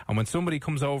fancy. And when somebody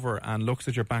comes over and looks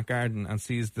at your back garden and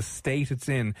sees the state it's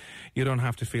in, you don't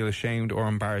have to feel ashamed or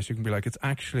embarrassed. You can be like, it's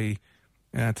actually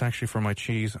for my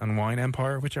cheese and wine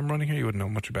empire, which I'm running here. You wouldn't know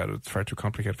much about it. It's far too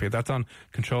complicated for you. That's on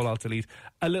Control-Alt-Delete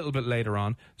a little bit later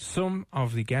on. Some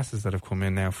of the guesses that have come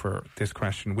in now for this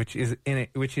question, which is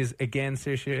again,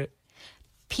 Saoirse,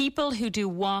 People who do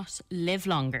what live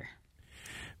longer.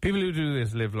 People who do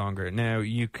this live longer. Now,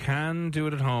 you can do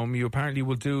it at home. You apparently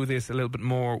will do this a little bit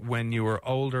more when you are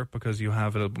older because you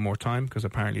have a little bit more time, because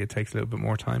apparently it takes a little bit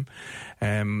more time.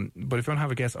 But if you want to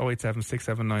have a guess, 087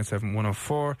 6797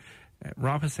 104.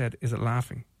 Rob has said, is it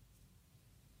laughing?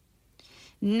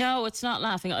 No, it's not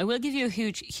laughing. I will give you a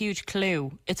huge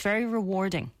clue. It's very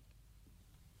rewarding.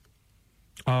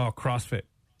 Oh, CrossFit.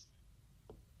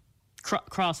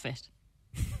 CrossFit.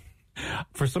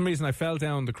 For some reason, I fell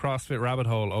down the CrossFit rabbit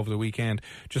hole over the weekend,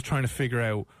 just trying to figure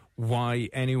out why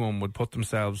anyone would put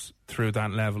themselves through that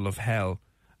level of hell.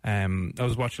 I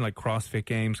was watching like CrossFit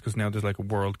games, because now there's like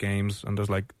World Games, and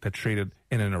there's like, they're treated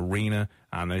in an arena,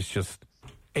 and it's just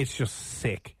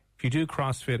sick. If you do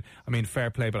CrossFit, I mean,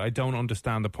 fair play, but I don't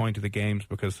understand the point of the games,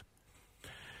 because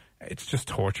it's just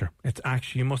torture. It's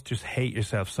actually, you must just hate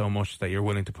yourself so much that you're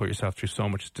willing to put yourself through so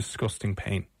much disgusting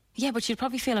pain. Yeah, but you'd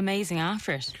probably feel amazing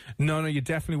after it. No, you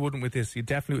definitely wouldn't with this.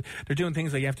 They're doing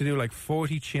things like you have to do like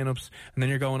 40 chin-ups, and then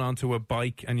you're going onto a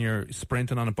bike and you're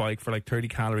sprinting on a bike for like 30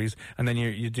 calories, and then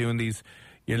you're doing these,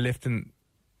 you're lifting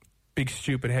big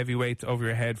stupid heavy weights over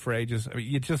your head for ages. I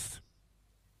mean, you just...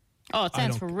 Oh, it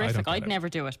sounds horrific. I'd never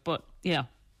do it, but yeah,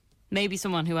 maybe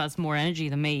someone who has more energy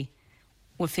than me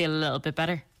would feel a little bit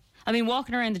better. I mean,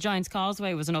 walking around the Giant's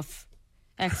Causeway was enough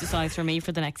exercise for me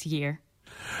for the next year.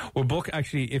 Well, book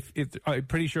actually, I'm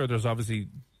pretty sure there's obviously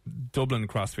Dublin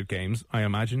CrossFit Games, I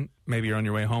imagine. Maybe you're on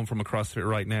your way home from a CrossFit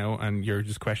right now and you're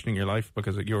just questioning your life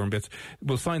because you're in bits.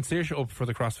 We'll sign Saoirse up for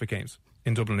the CrossFit Games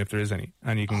in Dublin if there is any.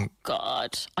 And you can... Oh,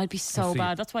 God, I'd be so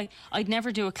bad. That's why I'd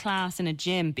never do a class in a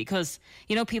gym, because,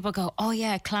 you know, people go, oh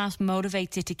yeah, class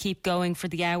motivates you to keep going for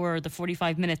the hour or the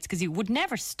 45 minutes, because you would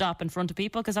never stop in front of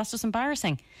people, because that's just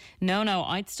embarrassing. No,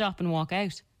 I'd stop and walk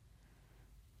out.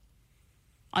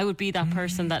 I would be that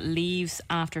person that leaves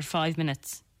after 5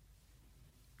 minutes.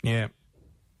 Yeah.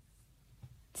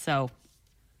 So,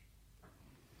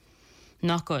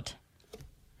 not good.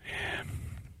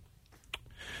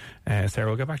 Sarah,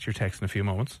 we'll get back to your text in a few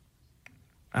moments.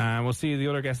 We'll see the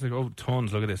other guests. Oh,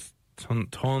 tons. Look at this.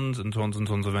 Tons and tons and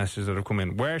tons of messages that have come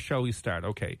in. Where shall we start?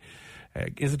 Okay.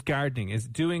 Is it gardening? Is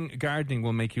doing gardening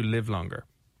will make you live longer?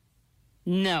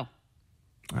 No.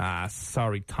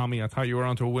 Sorry, Tommy. I thought you were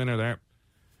onto a winner there.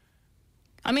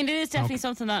 I mean, it is definitely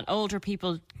something that older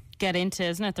people get into,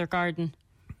 isn't it? Their garden.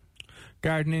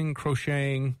 Gardening,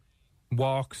 crocheting,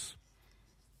 walks.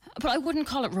 But I wouldn't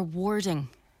call it rewarding.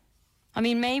 I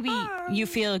mean, maybe you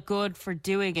feel good for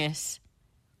doing it,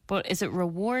 but is it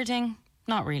rewarding?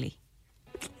 Not really.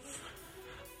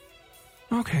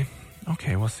 Okay,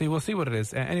 we'll see what it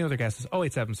is. Any other guesses?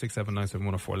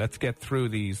 0876797 Let's get through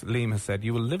these. Liam has said,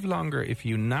 you will live longer if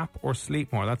you nap or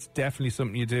sleep more. That's definitely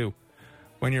something you do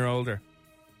when you're older.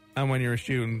 And when you're a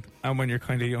student, and when you're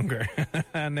kind of younger.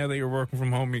 And now that you're working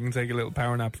from home, you can take a little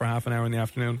power nap for half an hour in the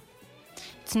afternoon.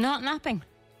 It's not napping.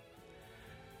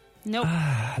 Nope.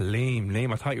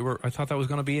 Liam, I thought that was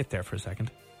going to be it there for a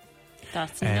second.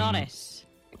 That's not it.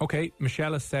 Okay,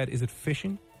 Michelle has said, is it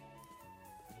fishing?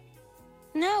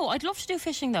 No, I'd love to do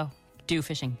fishing though. Do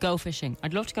fishing, go fishing.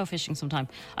 I'd love to go fishing sometime.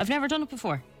 I've never done it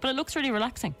before, but it looks really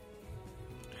relaxing.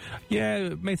 Yeah,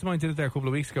 mates of mine did it there a couple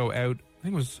of weeks ago. I think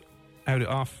it was out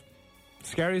off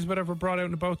Scaries, whatever, brought out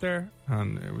in a boat there,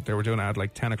 and they were doing it at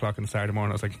like 10 o'clock on Saturday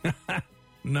morning. I was like,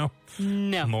 no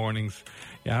mornings,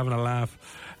 you're having a laugh.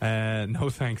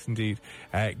 No thanks indeed.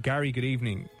 Gary, good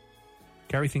evening.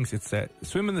 Gary thinks it's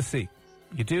swim in the sea.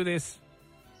 You do this,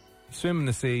 swim in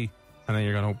the sea, and then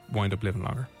you're going to wind up living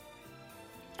longer.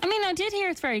 I mean, I did hear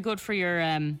it's very good for your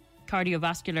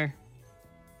cardiovascular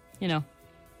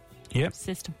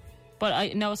system,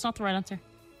 but no, it's not the right answer.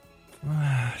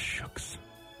 Shucks.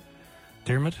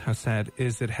 Dermot has said,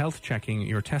 is it health checking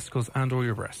your testicles and or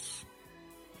your breasts?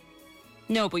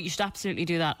 No, but you should absolutely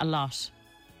do that a lot.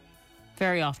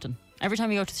 Very often. Every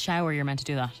time you go to the shower, you're meant to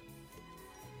do that.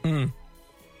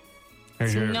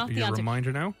 Is your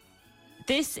reminder now?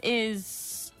 This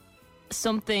is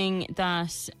something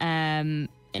that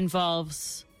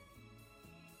involves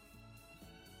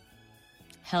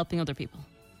helping other people.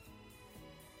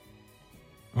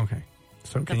 Okay.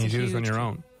 So can you do this on your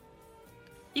own?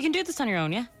 You can do this on your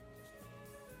own, yeah.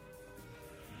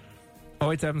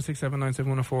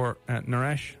 0876797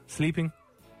 Naresh, sleeping?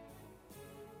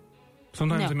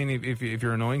 Sometimes, no. I mean, if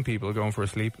you're annoying people, going for a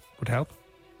sleep would help.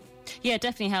 Yeah, it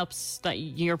definitely helps that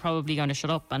you're probably going to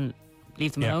shut up and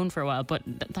leave them alone for a while, but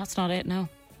that's not it, no.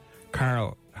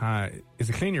 Carl, is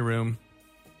it clean your room?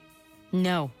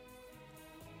 No.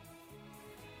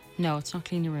 No, it's not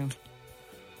clean your room.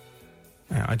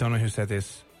 I don't know who said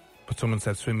this, but someone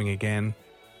said swimming again.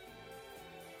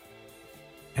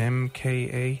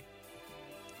 MKA.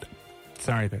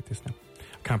 Sorry about this now.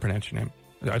 I can't pronounce your name.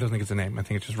 I don't think it's a name. I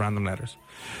think it's just random letters.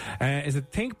 Is it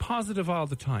think positive all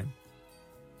the time?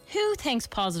 Who thinks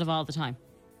positive all the time?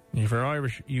 If you're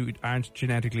Irish, you aren't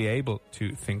genetically able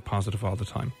to think positive all the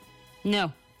time.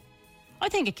 No. I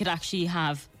think it could actually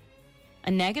have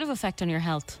a negative effect on your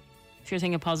health if you're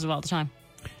thinking positive all the time.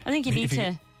 I think you need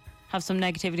to have some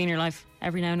negativity in your life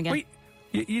every now and again. Wait,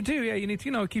 you do, yeah. You need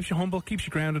to, it keeps you humble, keeps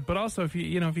you grounded. But also, if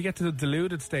you get to the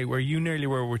deluded state where you nearly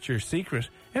were with your secret,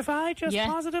 if I just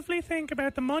positively think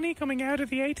about the money coming out of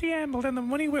the ATM, well, then the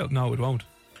money will. No, it won't.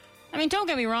 I mean, don't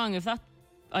get me wrong. If that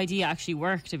idea actually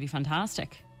worked, it'd be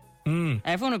fantastic.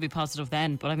 Everyone would be positive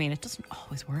then. But I mean, it doesn't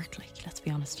always work. Let's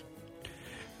be honest.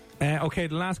 Okay,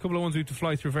 the last couple of ones we have to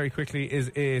fly through very quickly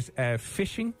is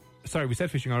fishing. Sorry, we said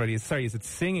fishing already. Is it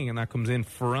singing? And that comes in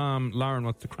from Lauren.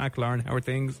 What's the crack, Lauren? How are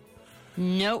things?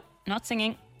 No, not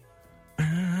singing.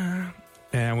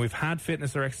 And we've had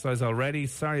fitness or exercise already.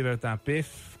 Sorry about that,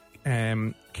 Biff.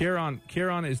 Kieran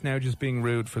is now just being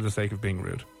rude for the sake of being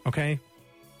rude. Okay?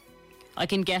 I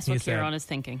can guess what Kieran is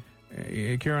thinking.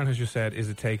 Kieran has just said, is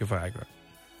it take a Viagra?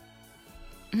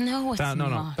 No, it's not.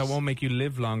 No. That won't make you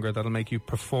live longer. That'll make you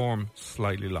perform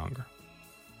slightly longer.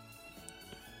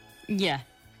 Yeah.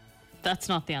 That's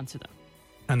not the answer, though.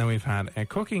 And then we've had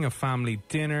cooking a family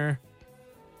dinner.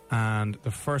 And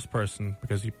the first person,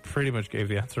 because you pretty much gave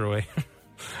the answer away,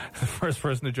 the first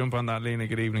person to jump on that, Lena,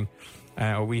 good evening.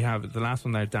 We have the last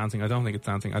one there, dancing. I don't think it's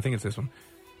dancing. I think it's this one.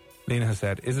 Lena has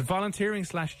said, is it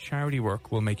volunteering/charity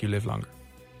work will make you live longer?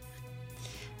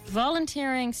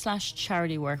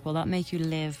 Volunteering/charity work, will that make you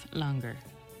live longer?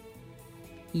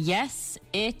 Yes,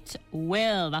 it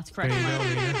will. That's correct. There you go,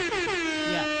 Lena.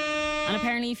 Yeah. And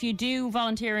apparently if you do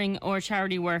volunteering or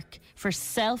charity work for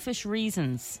selfish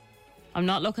reasons, I'm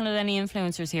not looking at any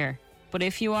influencers here, but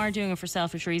if you are doing it for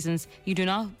selfish reasons, you do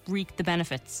not reap the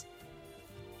benefits.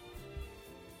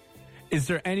 Is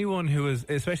there anyone who has,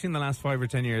 especially in the last 5 or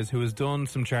 10 years, who has done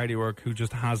some charity work who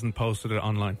just hasn't posted it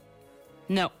online?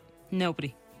 No,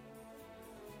 nobody.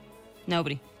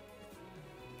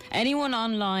 Anyone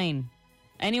online,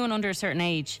 anyone under a certain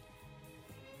age,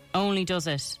 only does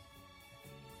it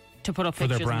to put up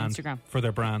pictures on Instagram. For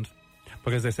their brand.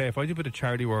 Because they say, if I do a bit of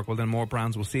charity work, well, then more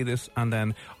brands will see this, and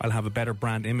then I'll have a better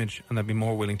brand image, and they'll be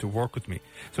more willing to work with me.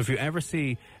 So if you ever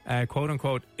see a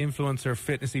quote-unquote influencer,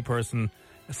 fitnessy person,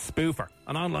 a spoofer,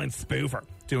 an online spoofer,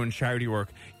 doing charity work,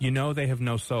 you know they have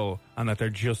no soul, and that they're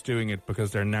just doing it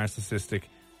because they're narcissistic,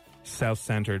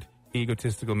 self-centered,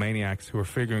 egotistical maniacs who are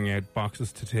figuring out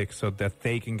boxes to tick so that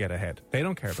they can get ahead. They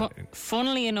don't care about it.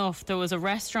 Funnily enough, there was a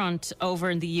restaurant over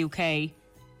in the UK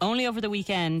only over the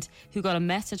weekend who got a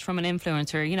message from an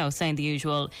influencer, saying the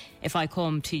usual, if I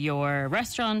come to your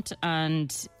restaurant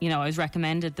and, I was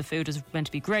recommended, the food is meant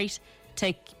to be great,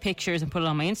 take pictures and put it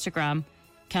on my Instagram,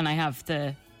 can I have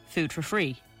the food for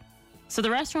free? So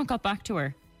the restaurant got back to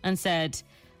her and said,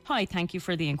 hi, thank you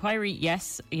for the inquiry.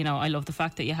 Yes, I love the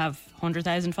fact that you have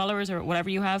 100,000 followers or whatever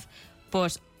you have,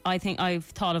 but I think I've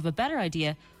thought of a better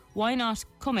idea. Why not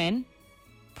come in,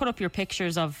 put up your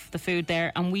pictures of the food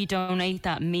there, and we donate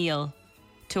that meal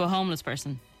to a homeless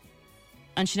person?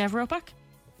 And she never wrote back.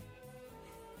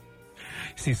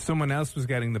 See, someone else was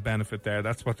getting the benefit there.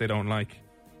 That's what they don't like.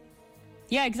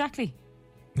 Yeah, exactly.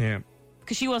 Yeah.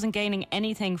 Because she wasn't gaining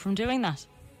anything from doing that.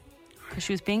 Because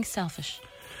she was being selfish.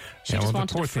 She just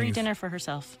wanted a free dinner for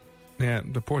herself. Yeah,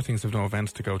 the poor things have no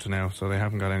events to go to now, so they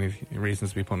haven't got any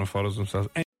reasons to be putting up photos themselves.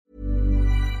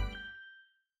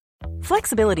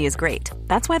 Flexibility is great.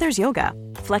 That's why there's yoga.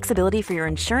 Flexibility for your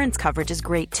insurance coverage is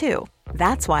great too.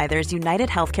 That's why there's United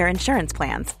Healthcare Insurance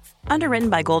Plans. Underwritten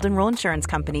by Golden Rule Insurance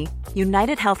Company,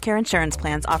 United Healthcare Insurance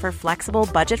Plans offer flexible,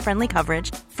 budget-friendly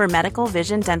coverage for medical,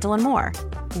 vision, dental, and more.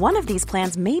 One of these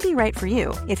plans may be right for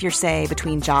you if you're, say,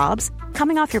 between jobs,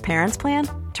 coming off your parents' plan,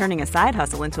 turning a side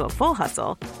hustle into a full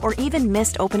hustle, or even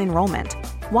missed open enrollment.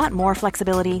 Want more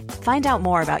flexibility? Find out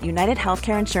more about United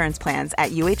Healthcare Insurance Plans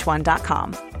at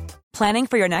uh1.com. Planning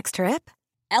for your next trip?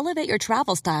 Elevate your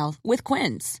travel style with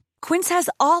Quince. Quince has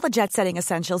all the jet-setting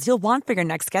essentials you'll want for your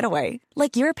next getaway,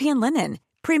 like European linen,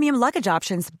 premium luggage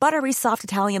options, buttery soft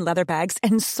Italian leather bags,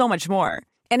 and so much more.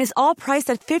 And is all priced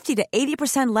at 50 to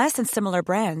 80% less than similar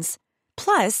brands.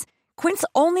 Plus, Quince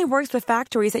only works with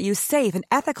factories that use safe and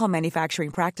ethical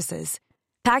manufacturing practices.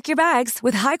 Pack your bags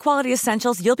with high-quality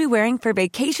essentials you'll be wearing for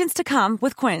vacations to come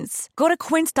with Quince. Go to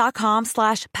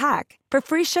quince.com/pack for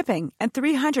free shipping and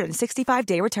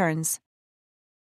 365-day returns.